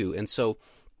gift too. And so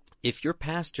if your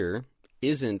pastor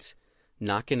isn't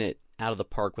knocking it out of the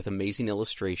park with amazing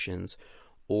illustrations,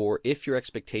 or if your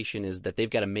expectation is that they've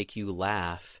got to make you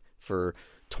laugh for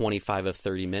 25 of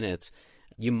 30 minutes,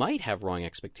 you might have wrong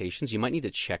expectations. You might need to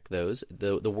check those.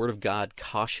 The Word of God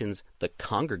cautions the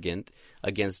congregant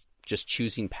against just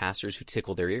choosing pastors who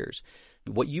tickle their ears.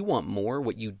 What you want more,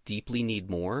 what you deeply need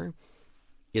more,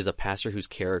 is a pastor whose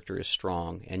character is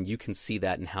strong, and you can see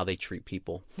that in how they treat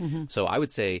people. So I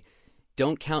would say,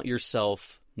 don't count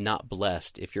yourself not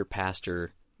blessed if your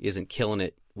pastor isn't killing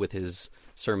it with his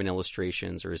sermon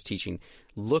illustrations or his teaching.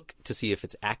 Look to see if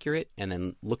it's accurate, and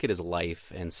then look at his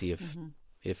life and see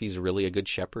if he's really a good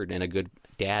shepherd and a good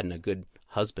dad and a good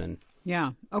husband.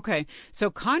 Yeah. Okay. So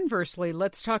conversely,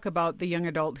 let's talk about the young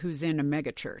adult who's in a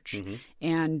megachurch.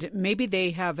 And maybe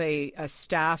they have a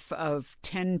staff of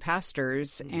 10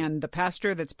 pastors, and the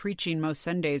pastor that's preaching most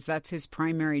Sundays, that's his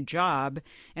primary job.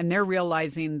 And they're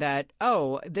realizing that,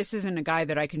 oh, this isn't a guy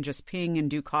that I can just ping and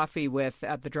do coffee with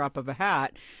at the drop of a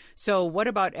hat. So what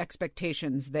about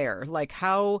expectations there? Like,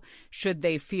 how should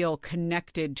they feel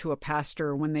connected to a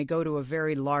pastor when they go to a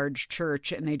very large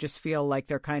church and they just feel like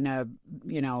they're kind of,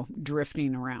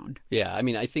 drifting around? Yeah, I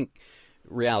mean, I think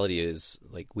reality is,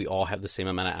 like, we all have the same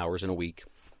amount of hours in a week.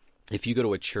 If you go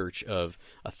to a church of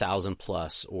 1,000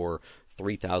 plus or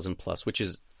 3,000 plus, which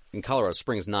is in Colorado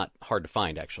Springs not hard to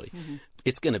find, actually,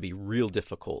 it's going to be real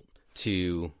difficult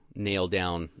to nail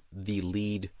down the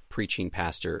lead preaching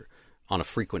pastor on a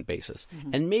frequent basis.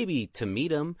 And maybe to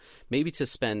meet him, maybe to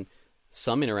spend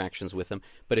some interactions with him.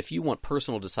 But if you want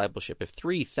personal discipleship, if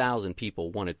 3,000 people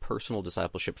wanted personal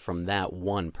discipleship from that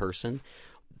one person,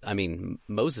 I mean,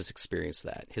 Moses experienced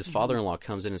that. His father-in-law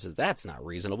comes in and says, that's not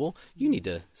reasonable. You need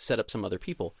to set up some other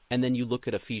people. And then you look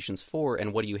at Ephesians 4,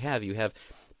 and what do you have? You have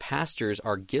pastors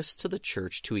are gifts to the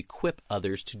church to equip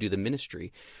others to do the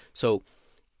ministry. So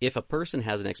if a person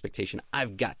has an expectation,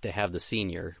 I've got to have the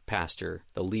senior pastor,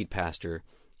 the lead pastor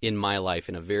in my life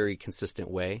in a very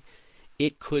consistent way,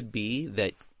 it could be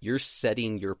that you're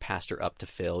setting your pastor up to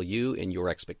fail you in your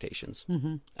expectations.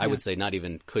 I would say not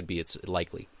even could be, it's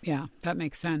likely. Yeah, that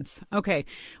makes sense. Okay,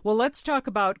 well, let's talk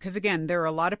about, because again, there are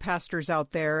a lot of pastors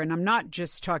out there, and I'm not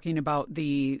just talking about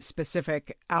the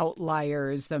specific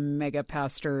outliers, the mega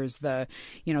pastors, the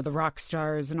rock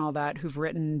stars and all that who've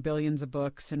written billions of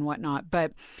books and whatnot,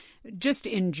 but just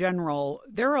in general,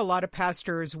 there are a lot of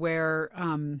pastors where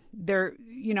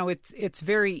it's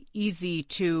very easy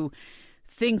to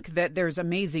think that there's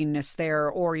amazingness there,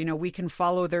 or, we can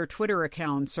follow their Twitter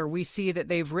accounts, or we see that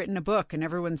they've written a book and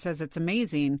everyone says it's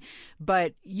amazing.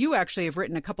 But you actually have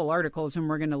written a couple articles, and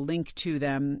we're going to link to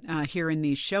them here in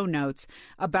these show notes,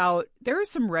 about there are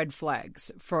some red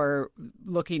flags for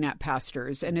looking at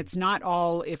pastors. And it's not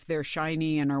all if they're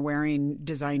shiny and are wearing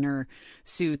designer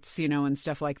suits, and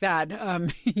stuff like that.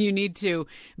 You need to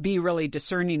be really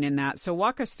discerning in that. So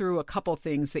walk us through a couple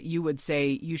things that you would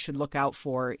say you should look out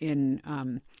for in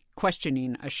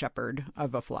questioning a shepherd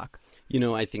of a flock.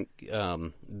 I think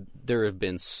there have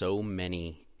been so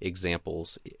many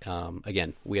examples.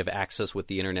 Again, we have access with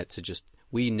the internet to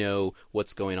we know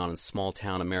what's going on in small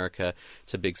town America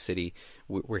to big city.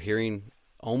 We're hearing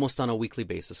almost on a weekly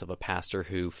basis of a pastor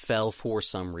who fell for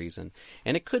some reason.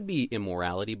 And it could be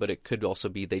immorality, but it could also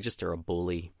be they just are a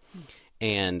bully.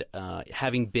 And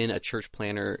having been a church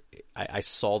planner, I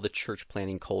saw the church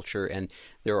planning culture, and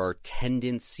there are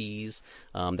tendencies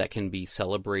that can be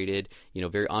celebrated.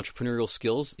 Very entrepreneurial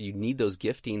skills. You need those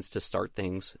giftings to start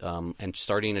things, and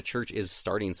starting a church is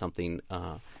starting something.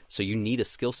 So you need a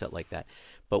skill set like that.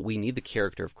 But we need the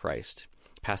character of Christ.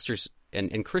 Pastors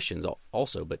and Christians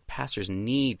also, but pastors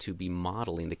need to be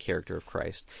modeling the character of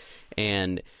Christ.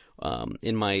 And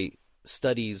in my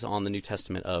studies on the New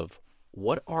Testament of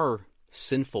what are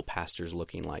sinful pastors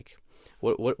looking like?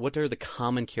 What are the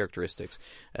common characteristics?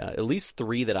 At least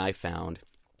 3 that I found.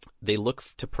 They look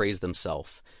to praise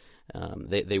themselves.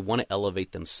 They want to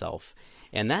elevate themselves.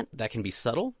 And that can be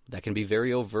subtle. That can be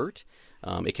very overt.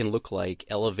 It can look like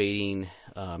elevating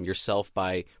yourself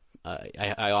by,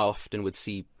 I often would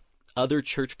see other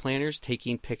church planners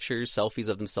taking pictures, selfies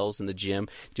of themselves in the gym,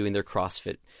 doing their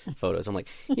CrossFit photos. I'm like,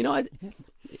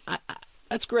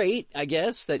 that's great, I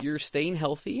guess, that you're staying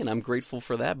healthy, and I'm grateful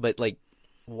for that. But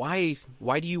why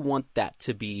do you want that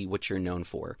to be what you're known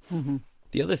for? Mm-hmm.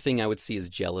 The other thing I would see is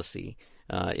jealousy.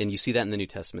 And you see that in the New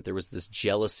Testament. There was this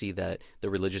jealousy that the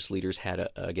religious leaders had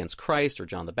against Christ or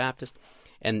John the Baptist.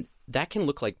 And that can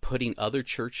look like putting other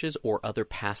churches or other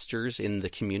pastors in the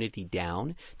community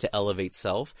down to elevate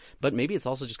self. But maybe it's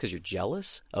also just because you're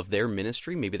jealous of their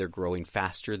ministry. Maybe they're growing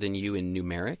faster than you in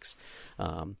numerics.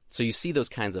 So you see those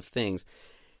kinds of things.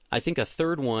 I think a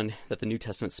third one that the New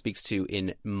Testament speaks to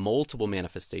in multiple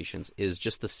manifestations is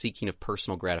just the seeking of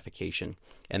personal gratification.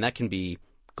 And that can be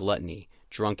gluttony,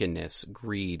 drunkenness,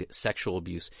 greed, sexual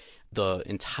abuse. The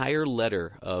entire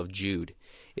letter of Jude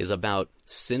is about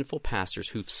sinful pastors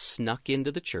who've snuck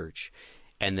into the church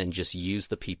and then just used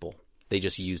the people. They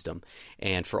just used them,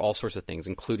 and for all sorts of things,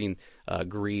 including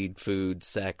greed, food,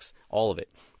 sex, all of it.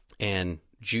 And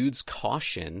Jude's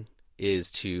caution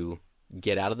is to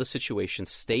get out of the situation,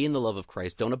 stay in the love of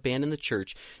Christ, don't abandon the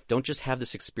church, don't just have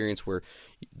this experience where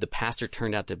the pastor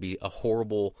turned out to be a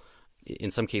horrible,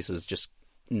 in some cases, just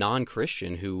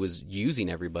non-Christian who was using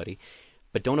everybody.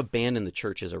 But don't abandon the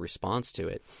church as a response to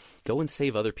it. Go and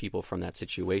save other people from that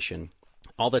situation.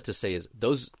 All that to say is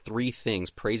those 3 things,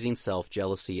 praising self,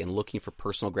 jealousy, and looking for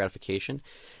personal gratification,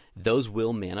 those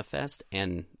will manifest,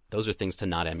 and those are things to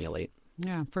not emulate.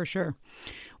 Yeah, for sure.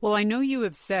 Well, I know you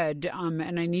have said,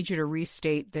 and I need you to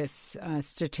restate this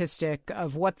statistic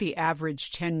of what the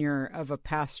average tenure of a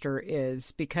pastor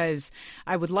is, because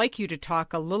I would like you to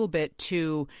talk a little bit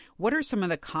to what are some of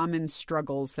the common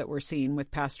struggles that we're seeing with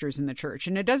pastors in the church.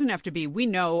 And it doesn't have to be, we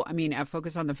know, at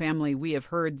Focus on the Family, we have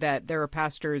heard that there are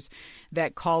pastors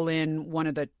that call in one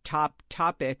of the top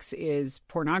topics is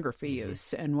pornography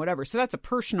use and whatever. So that's a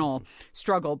personal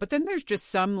struggle. But then there's just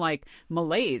some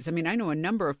malaise. I know a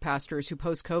number of pastors who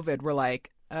post-COVID were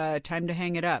like, time to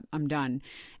hang it up. I'm done.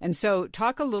 And so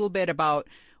talk a little bit about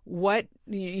what,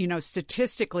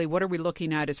 statistically, what are we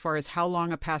looking at as far as how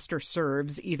long a pastor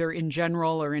serves, either in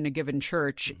general or in a given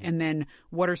church? Mm-hmm. And then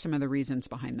what are some of the reasons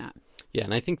behind that? Yeah,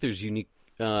 and I think there's unique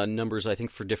numbers, I think,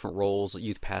 for different roles,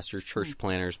 youth pastors, church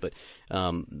planners. But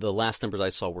the last numbers I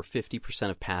saw were 50%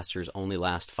 of pastors only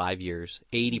last 5 years.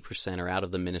 80% are out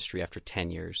of the ministry after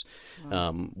 10 years.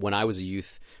 Wow. When I was a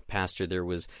youth pastor, there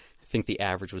was, I think the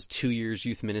average was 2 years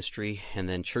youth ministry. And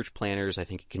then church planners, I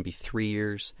think it can be 3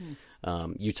 years.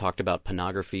 You talked about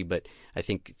pornography, but I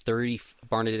think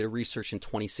Barna did a research in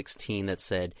 2016 that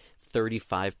said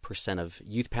 35% of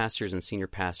youth pastors and senior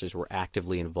pastors were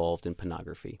actively involved in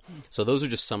pornography. So those are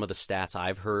just some of the stats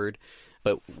I've heard.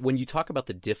 But when you talk about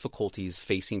the difficulties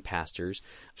facing pastors,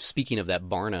 speaking of that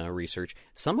Barna research,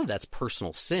 some of that's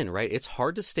personal sin, right? It's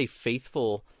hard to stay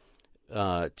faithful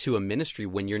to a ministry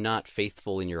when you're not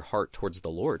faithful in your heart towards the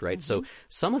Lord, right? Mm-hmm. So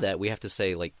some of that we have to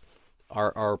say,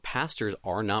 our pastors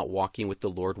are not walking with the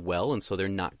Lord well, and so they're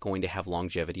not going to have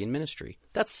longevity in ministry.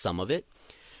 That's some of it.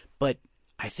 But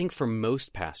I think for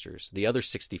most pastors, the other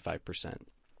 65%,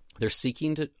 they're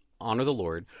seeking to honor the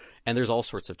Lord, and there's all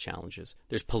sorts of challenges.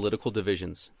 There's political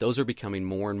divisions. Those are becoming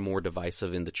more and more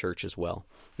divisive in the church as well,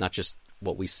 not just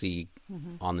what we see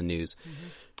on the news.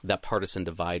 Mm-hmm. That partisan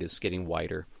divide is getting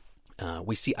wider.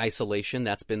 We see isolation.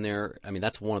 That's been there.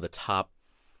 That's one of the top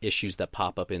issues that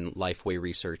pop up in Lifeway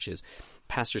research is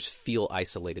pastors feel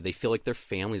isolated. They feel like their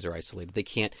families are isolated. They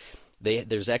can't.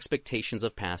 There's expectations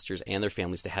of pastors and their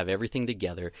families to have everything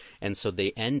together, and so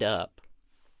they end up,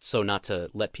 so not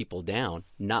to let people down,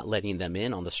 not letting them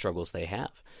in on the struggles they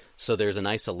have. So there's an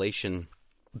isolation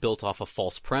built off a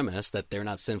false premise that they're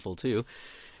not sinful too,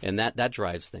 and that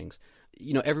drives things.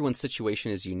 Everyone's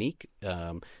situation is unique.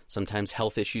 Sometimes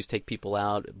health issues take people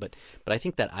out, but I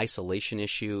think that isolation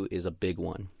issue is a big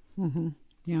one. Mm-hmm.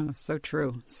 Yeah, so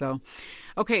true. So,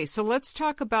 okay, so let's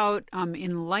talk about,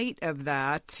 in light of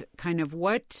that, kind of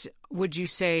what would you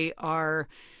say are,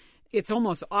 it's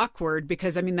almost awkward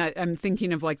because, I mean, that I'm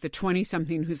thinking of like the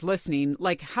 20-something who's listening,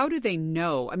 like, how do they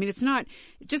know? I mean, it's not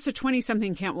just a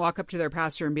 20-something can't walk up to their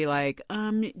pastor and be like,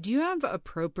 do you have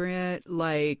appropriate,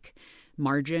 like,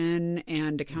 margin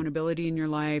and accountability in your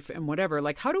life and whatever?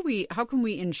 Like, how can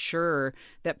we ensure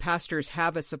that pastors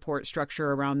have a support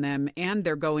structure around them and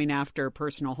they're going after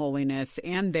personal holiness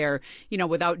and they're,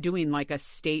 without doing like a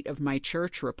state of my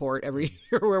church report every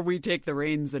year where we take the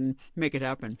reins and make it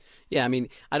happen? Yeah, I mean,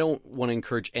 I don't want to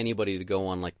encourage anybody to go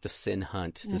on like the sin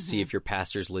hunt to see if your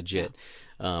pastor's legit.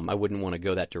 I wouldn't want to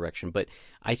go that direction. But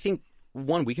I think,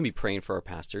 one, we can be praying for our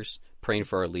pastors, praying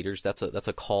for our leaders. That's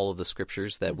a call of the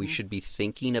scriptures that we should be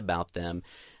thinking about them.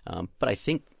 But I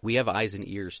think we have eyes and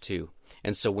ears too.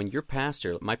 And so when your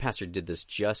pastor, my pastor did this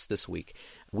just this week,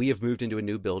 we have moved into a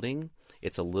new building.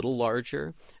 It's a little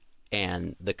larger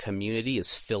and the community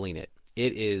is filling it.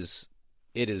 It is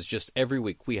just every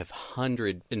week we have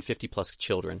 150 plus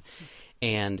children.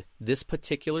 And this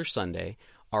particular Sunday,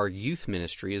 our youth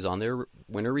ministry is on their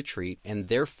winter retreat, and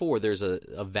therefore there's a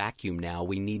vacuum now.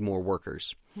 We need more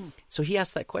workers. So he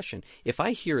asked that question. If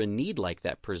I hear a need like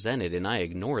that presented and I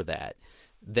ignore that,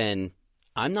 then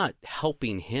I'm not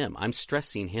helping him. I'm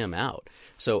stressing him out.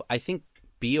 So I think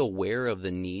be aware of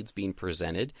the needs being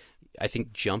presented. I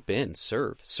think jump in,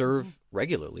 serve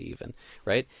regularly even,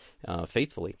 right?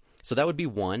 Faithfully. So that would be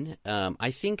one.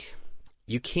 I think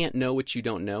you can't know what you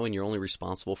don't know, and you're only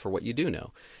responsible for what you do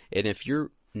know. And if you're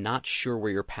not sure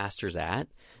where your pastor's at,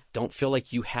 don't feel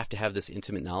like you have to have this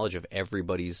intimate knowledge of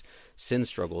everybody's sin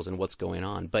struggles and what's going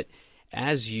on. But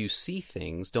as you see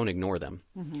things, don't ignore them.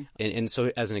 And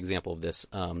so as an example of this,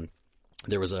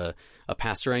 there was a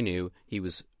pastor I knew.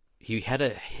 He had a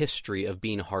history of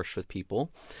being harsh with people,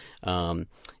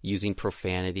 using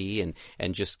profanity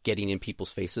and just getting in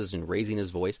people's faces and raising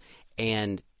his voice.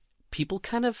 And people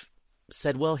kind of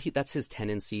said, well, that's his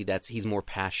tendency. He's more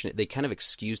passionate. They kind of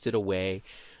excused it away.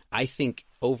 I think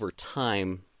over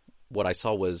time, what I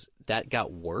saw was that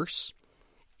got worse,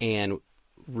 and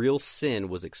real sin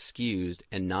was excused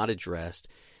and not addressed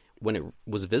when it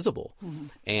was visible.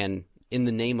 And in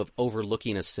the name of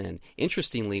overlooking a sin.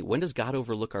 Interestingly, when does God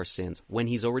overlook our sins? When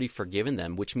he's already forgiven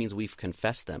them, which means we've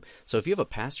confessed them. So if you have a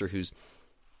pastor who's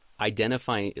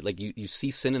identifying, like you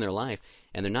see sin in their life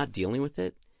and they're not dealing with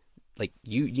it, like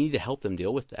you need to help them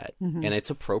deal with that. And it's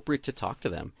appropriate to talk to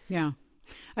them. Yeah.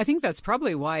 I think that's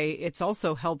probably why it's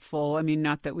also helpful. I mean,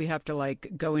 not that we have to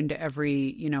like go into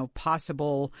every,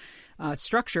 possible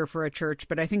structure for a church,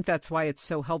 but I think that's why it's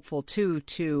so helpful too,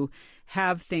 to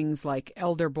have things like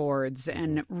elder boards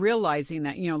and realizing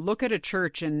that, look at a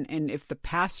church and if the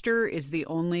pastor is the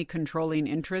only controlling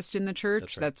interest in the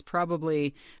church, that's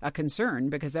probably a concern,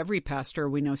 because every pastor,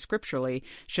 we know scripturally,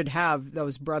 should have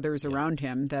those brothers around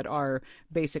him that are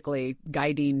basically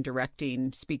guiding,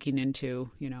 directing, speaking into,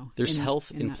 There's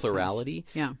health in plurality,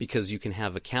 because you can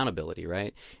have accountability,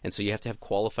 right? And so you have to have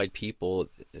qualified people.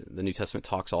 The New Testament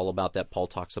talks all about that. Paul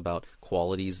talks about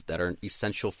qualities that are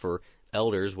essential for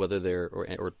elders, whether they're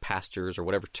or pastors or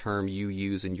whatever term you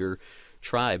use in your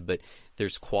tribe. But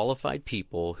there's qualified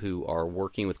people who are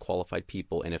working with qualified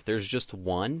people. And if there's just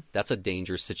one, that's a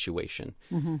dangerous situation.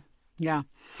 Yeah.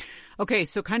 Okay,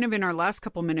 so kind of in our last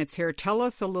couple minutes here, tell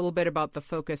us a little bit about the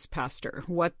Focus Pastor,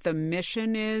 what the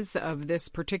mission is of this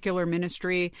particular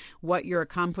ministry, what you're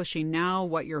accomplishing now,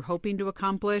 what you're hoping to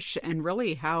accomplish, and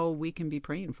really how we can be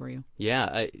praying for you.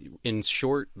 Yeah, in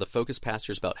short, the Focus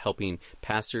Pastor is about helping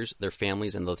pastors, their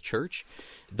families, and the church.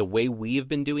 The way we have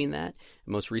been doing that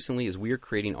most recently is we are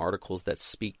creating articles that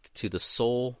speak to the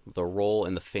soul, the role,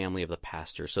 and the family of the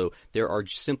pastor. So there are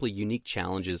simply unique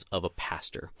challenges of a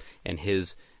pastor and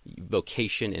his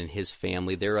vocation and his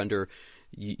family. They're under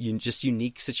just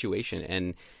unique situation.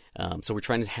 And so we're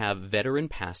trying to have veteran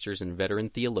pastors and veteran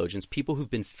theologians, people who've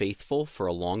been faithful for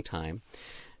a long time,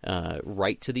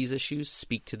 write to these issues,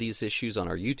 speak to these issues on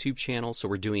our YouTube channel. So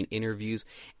we're doing interviews,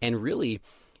 and really,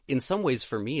 in some ways,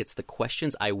 for me, it's the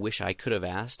questions I wish I could have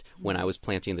asked when I was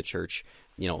planting the church,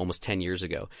 almost 10 years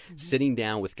ago, sitting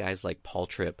down with guys like Paul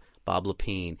Tripp, Bob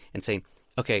Lepine, and saying,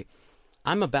 okay,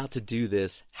 I'm about to do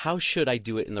this. How should I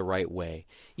do it in the right way?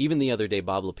 Even the other day,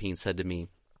 Bob Lepine said to me,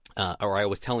 or I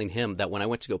was telling him that when I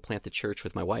went to go plant the church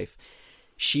with my wife,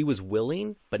 she was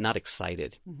willing but not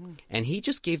excited. And he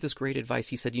just gave this great advice.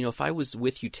 He said, if I was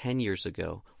with you 10 years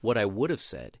ago, what I would have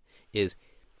said is,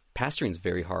 pastoring is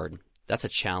very hard. That's a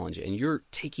challenge, and you're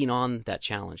taking on that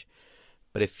challenge.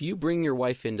 But if you bring your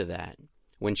wife into that,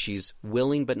 when she's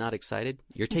willing but not excited,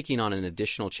 you're taking on an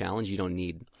additional challenge you don't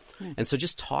need. And so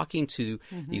just talking to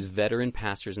these veteran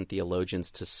pastors and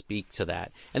theologians to speak to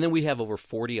that. And then we have over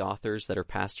 40 authors that are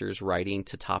pastors writing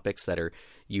to topics that are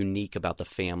unique about the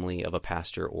family of a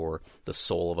pastor or the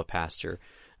soul of a pastor,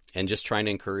 and just trying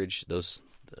to encourage those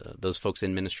folks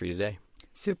in ministry today.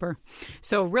 Super.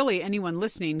 So really anyone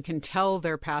listening can tell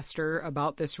their pastor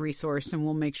about this resource, and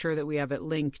we'll make sure that we have it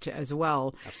linked as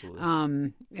well.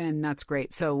 Absolutely. And that's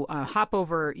great. So hop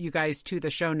over, you guys, to the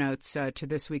show notes to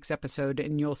this week's episode,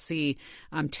 and you'll see,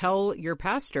 tell your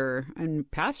pastor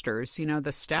and pastors,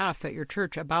 the staff at your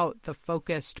church about the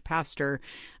Focused Pastor,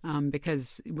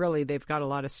 because really they've got a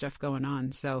lot of stuff going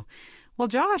on. So, well,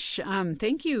 Josh,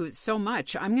 thank you so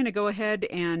much. I'm going to go ahead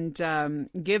and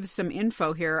give some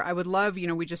info here. I would love,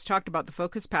 we just talked about the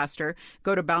Focused Pastor.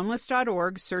 Go to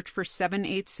boundless.org, search for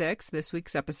 786, this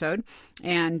week's episode,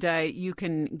 and you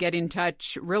can get in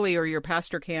touch, really, or your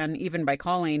pastor can, even by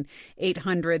calling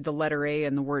 800, the letter A,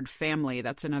 and the word family.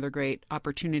 That's another great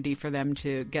opportunity for them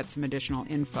to get some additional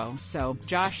info. So,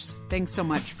 Josh, thanks so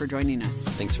much for joining us.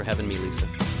 Thanks for having me, Lisa.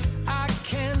 I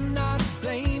cannot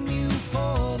blame you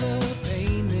for the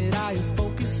pain that I have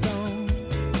focused on,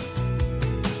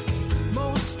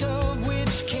 most of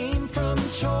which came from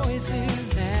choices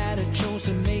that I chose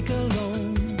to make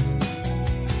alone.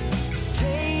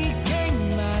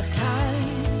 Taking my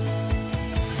time,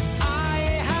 I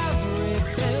have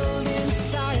rebelled in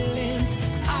silence.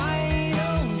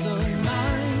 Idols of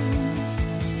mine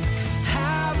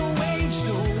have waged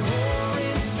a war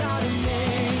inside of me.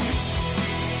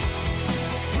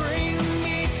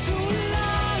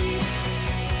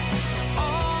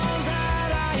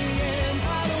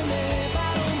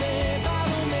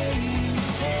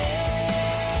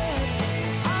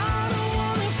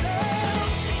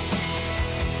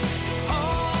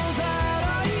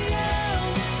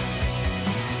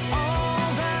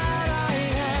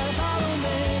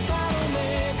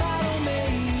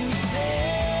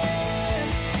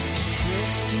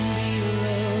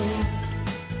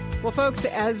 Well, folks,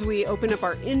 as we open up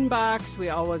our inbox, we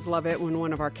always love it when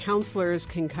one of our counselors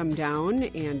can come down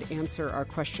and answer our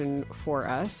question for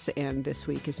us. And this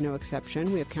week is no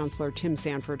exception. We have Counselor Tim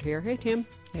Sanford here. Hey, Tim.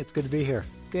 Hey, it's good to be here.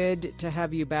 Good to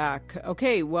have you back.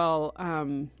 Okay, well,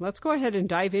 let's go ahead and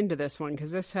dive into this one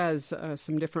because this has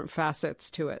some different facets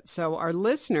to it. So our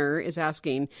listener is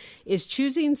asking, is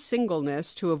choosing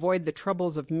singleness to avoid the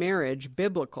troubles of marriage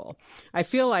biblical? I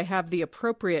feel I have the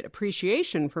appropriate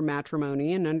appreciation for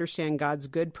matrimony and understand God's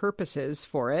good purposes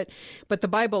for it, but the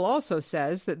Bible also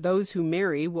says that those who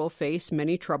marry will face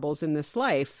many troubles in this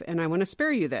life, and I want to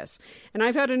spare you this. And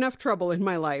I've had enough trouble in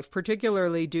my life,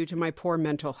 particularly due to my poor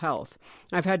mental health.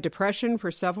 I've had depression for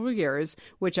several years,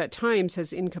 which at times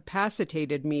has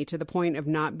incapacitated me to the point of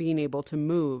not being able to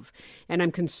move. And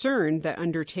I'm concerned that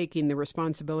undertaking the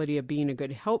responsibility of being a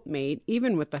good helpmate,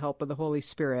 even with the help of the Holy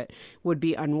Spirit, would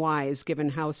be unwise given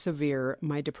how severe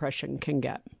my depression can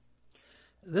get.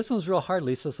 This one's real hard,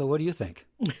 Lisa, so what do you think?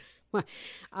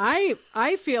 I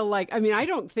feel like, I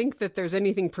don't think that there's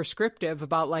anything prescriptive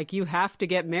about like you have to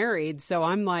get married. So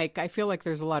I'm like, I feel like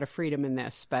there's a lot of freedom in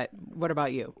this. But what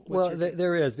about you?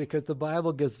 There is, because the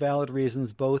Bible gives valid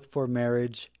reasons both for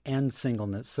marriage and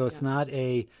singleness. So it's not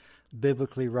a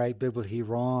biblically right, biblically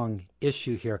wrong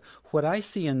issue here. What I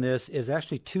see in this is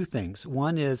actually two things.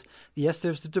 One is, yes,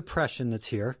 there's the depression that's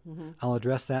here. Mm-hmm. I'll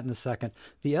address that in a second.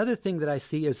 The other thing that I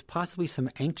see is possibly some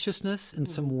anxiousness and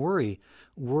some worry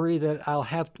that I'll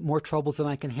have more troubles than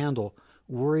I can handle,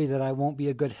 worry that I won't be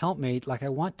a good helpmate like I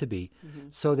want to be. Mm-hmm.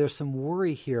 So there's some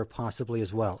worry here possibly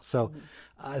as well. So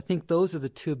I think those are the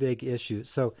two big issues.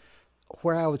 So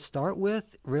where I would start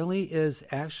with really is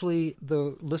actually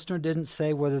the listener didn't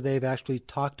say whether they've actually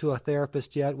talked to a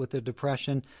therapist yet with their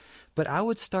depression, but I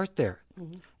would start there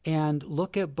and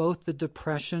look at both the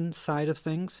depression side of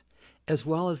things as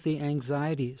well as the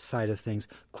anxiety side of things.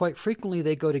 Quite frequently,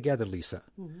 they go together, Lisa.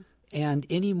 Mm-hmm. And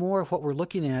anymore, what we're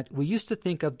looking at, we used to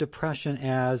think of depression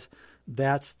as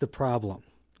that's the problem.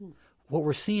 What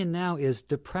we're seeing now is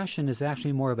depression is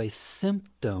actually more of a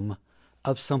symptom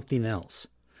of something else.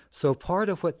 So part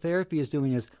of what therapy is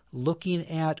doing is looking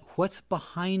at what's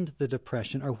behind the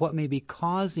depression or what may be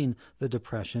causing the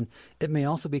depression. It may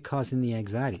also be causing the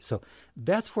anxiety. So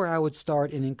that's where I would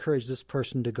start and encourage this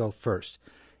person to go first.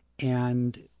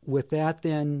 And with that,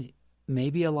 then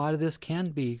maybe a lot of this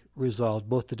can be resolved,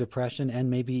 both the depression and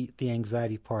maybe the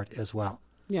anxiety part as well.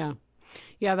 Yeah.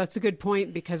 Yeah, that's a good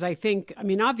point, because I think,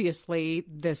 obviously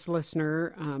this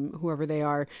listener, whoever they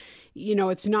are,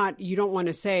 it's not, you don't want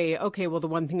to say, okay, well, the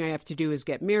one thing I have to do is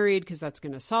get married because that's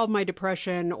going to solve my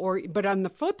depression. But on the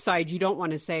flip side, you don't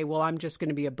want to say, well, I'm just going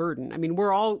to be a burden.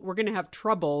 We're going to have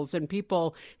troubles, and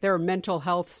there are mental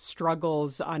health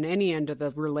struggles on any end of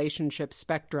the relationship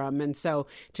spectrum. And so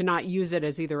to not use it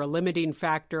as either a limiting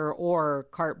factor or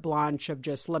carte blanche of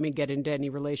just let me get into any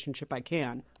relationship I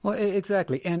can. Well,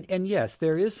 exactly. And yes,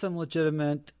 there is some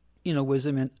legitimate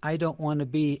wisdom, and I don't want to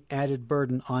be added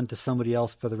burden onto somebody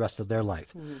else for the rest of their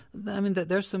life.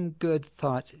 There's some good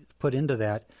thought put into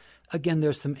that. Again,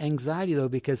 there's some anxiety, though,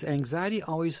 because anxiety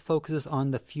always focuses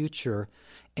on the future,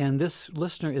 and this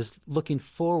listener is looking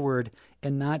forward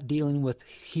and not dealing with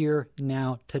here,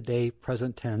 now, today,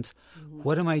 present tense.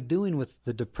 What am I doing with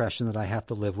the depression that I have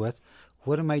to live with?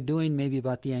 What am I doing maybe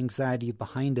about the anxiety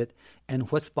behind it,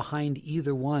 and what's behind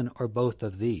either one or both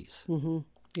of these?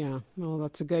 Yeah, well,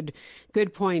 that's a good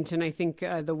point. And I think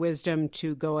the wisdom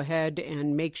to go ahead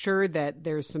and make sure that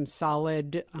there's some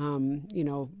solid,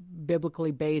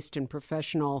 biblically based and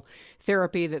professional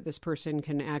therapy that this person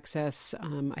can access.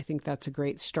 I think that's a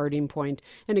great starting point.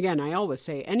 And again, I always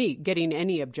say getting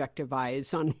any objective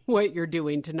eyes on what you're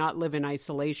doing to not live in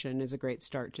isolation is a great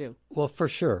start too. Well, for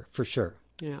sure.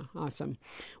 Yeah, awesome.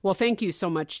 Well, thank you so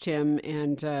much, Tim.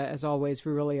 And as always,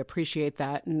 we really appreciate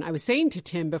that. And I was saying to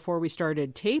Tim before we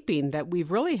started taping that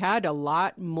we've really had a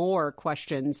lot more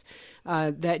questions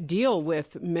that deal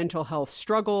with mental health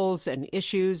struggles and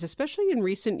issues, especially in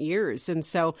recent years. And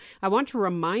so I want to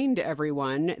remind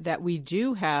everyone that we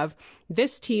do have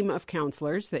this team of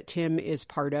counselors that Tim is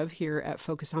part of here at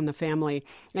Focus on the Family,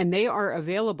 and they are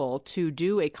available to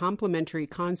do a complimentary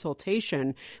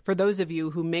consultation for those of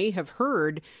you who may have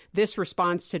heard this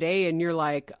response today and you're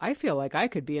like, I feel like I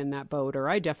could be in that boat, or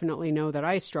I definitely know that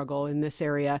I struggle in this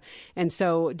area. And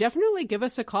so definitely give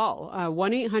us a call,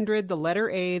 1-800, the letter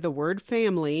A, the word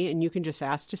family, and you can just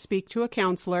ask to speak to a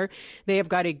counselor. They have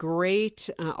got a great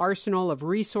arsenal of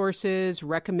resources,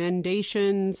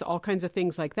 recommendations, all kinds of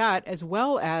things like that, as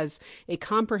well as a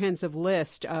comprehensive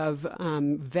list of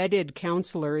vetted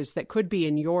counselors that could be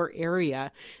in your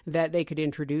area that they could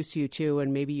introduce you to,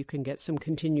 and maybe you can get some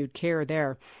continued care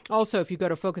there. Also, if you go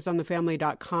to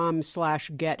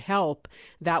focusonthefamily.com/gethelp,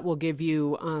 that will give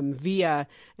you via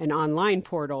an online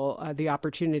portal the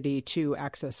opportunity to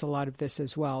access a lot of this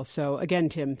as well. So again,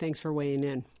 Tim, thanks for weighing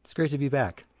in. It's great to be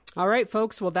back. All right,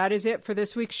 folks. Well, that is it for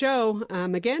this week's show.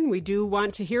 Again, we do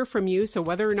want to hear from you. So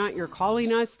whether or not you're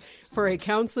calling us for a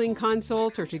counseling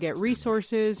consult or to get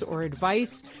resources or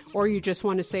advice, or you just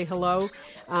want to say hello,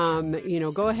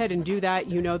 go ahead and do that.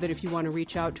 You know that if you want to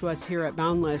reach out to us here at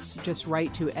Boundless, just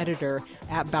write to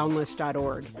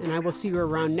editor@boundless.org. And I will see you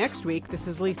around next week. This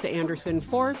is Lisa Anderson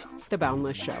for The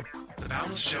Boundless Show. The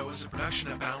Boundless Show is a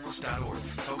production of Boundless.org.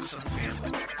 Focus on the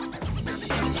Family.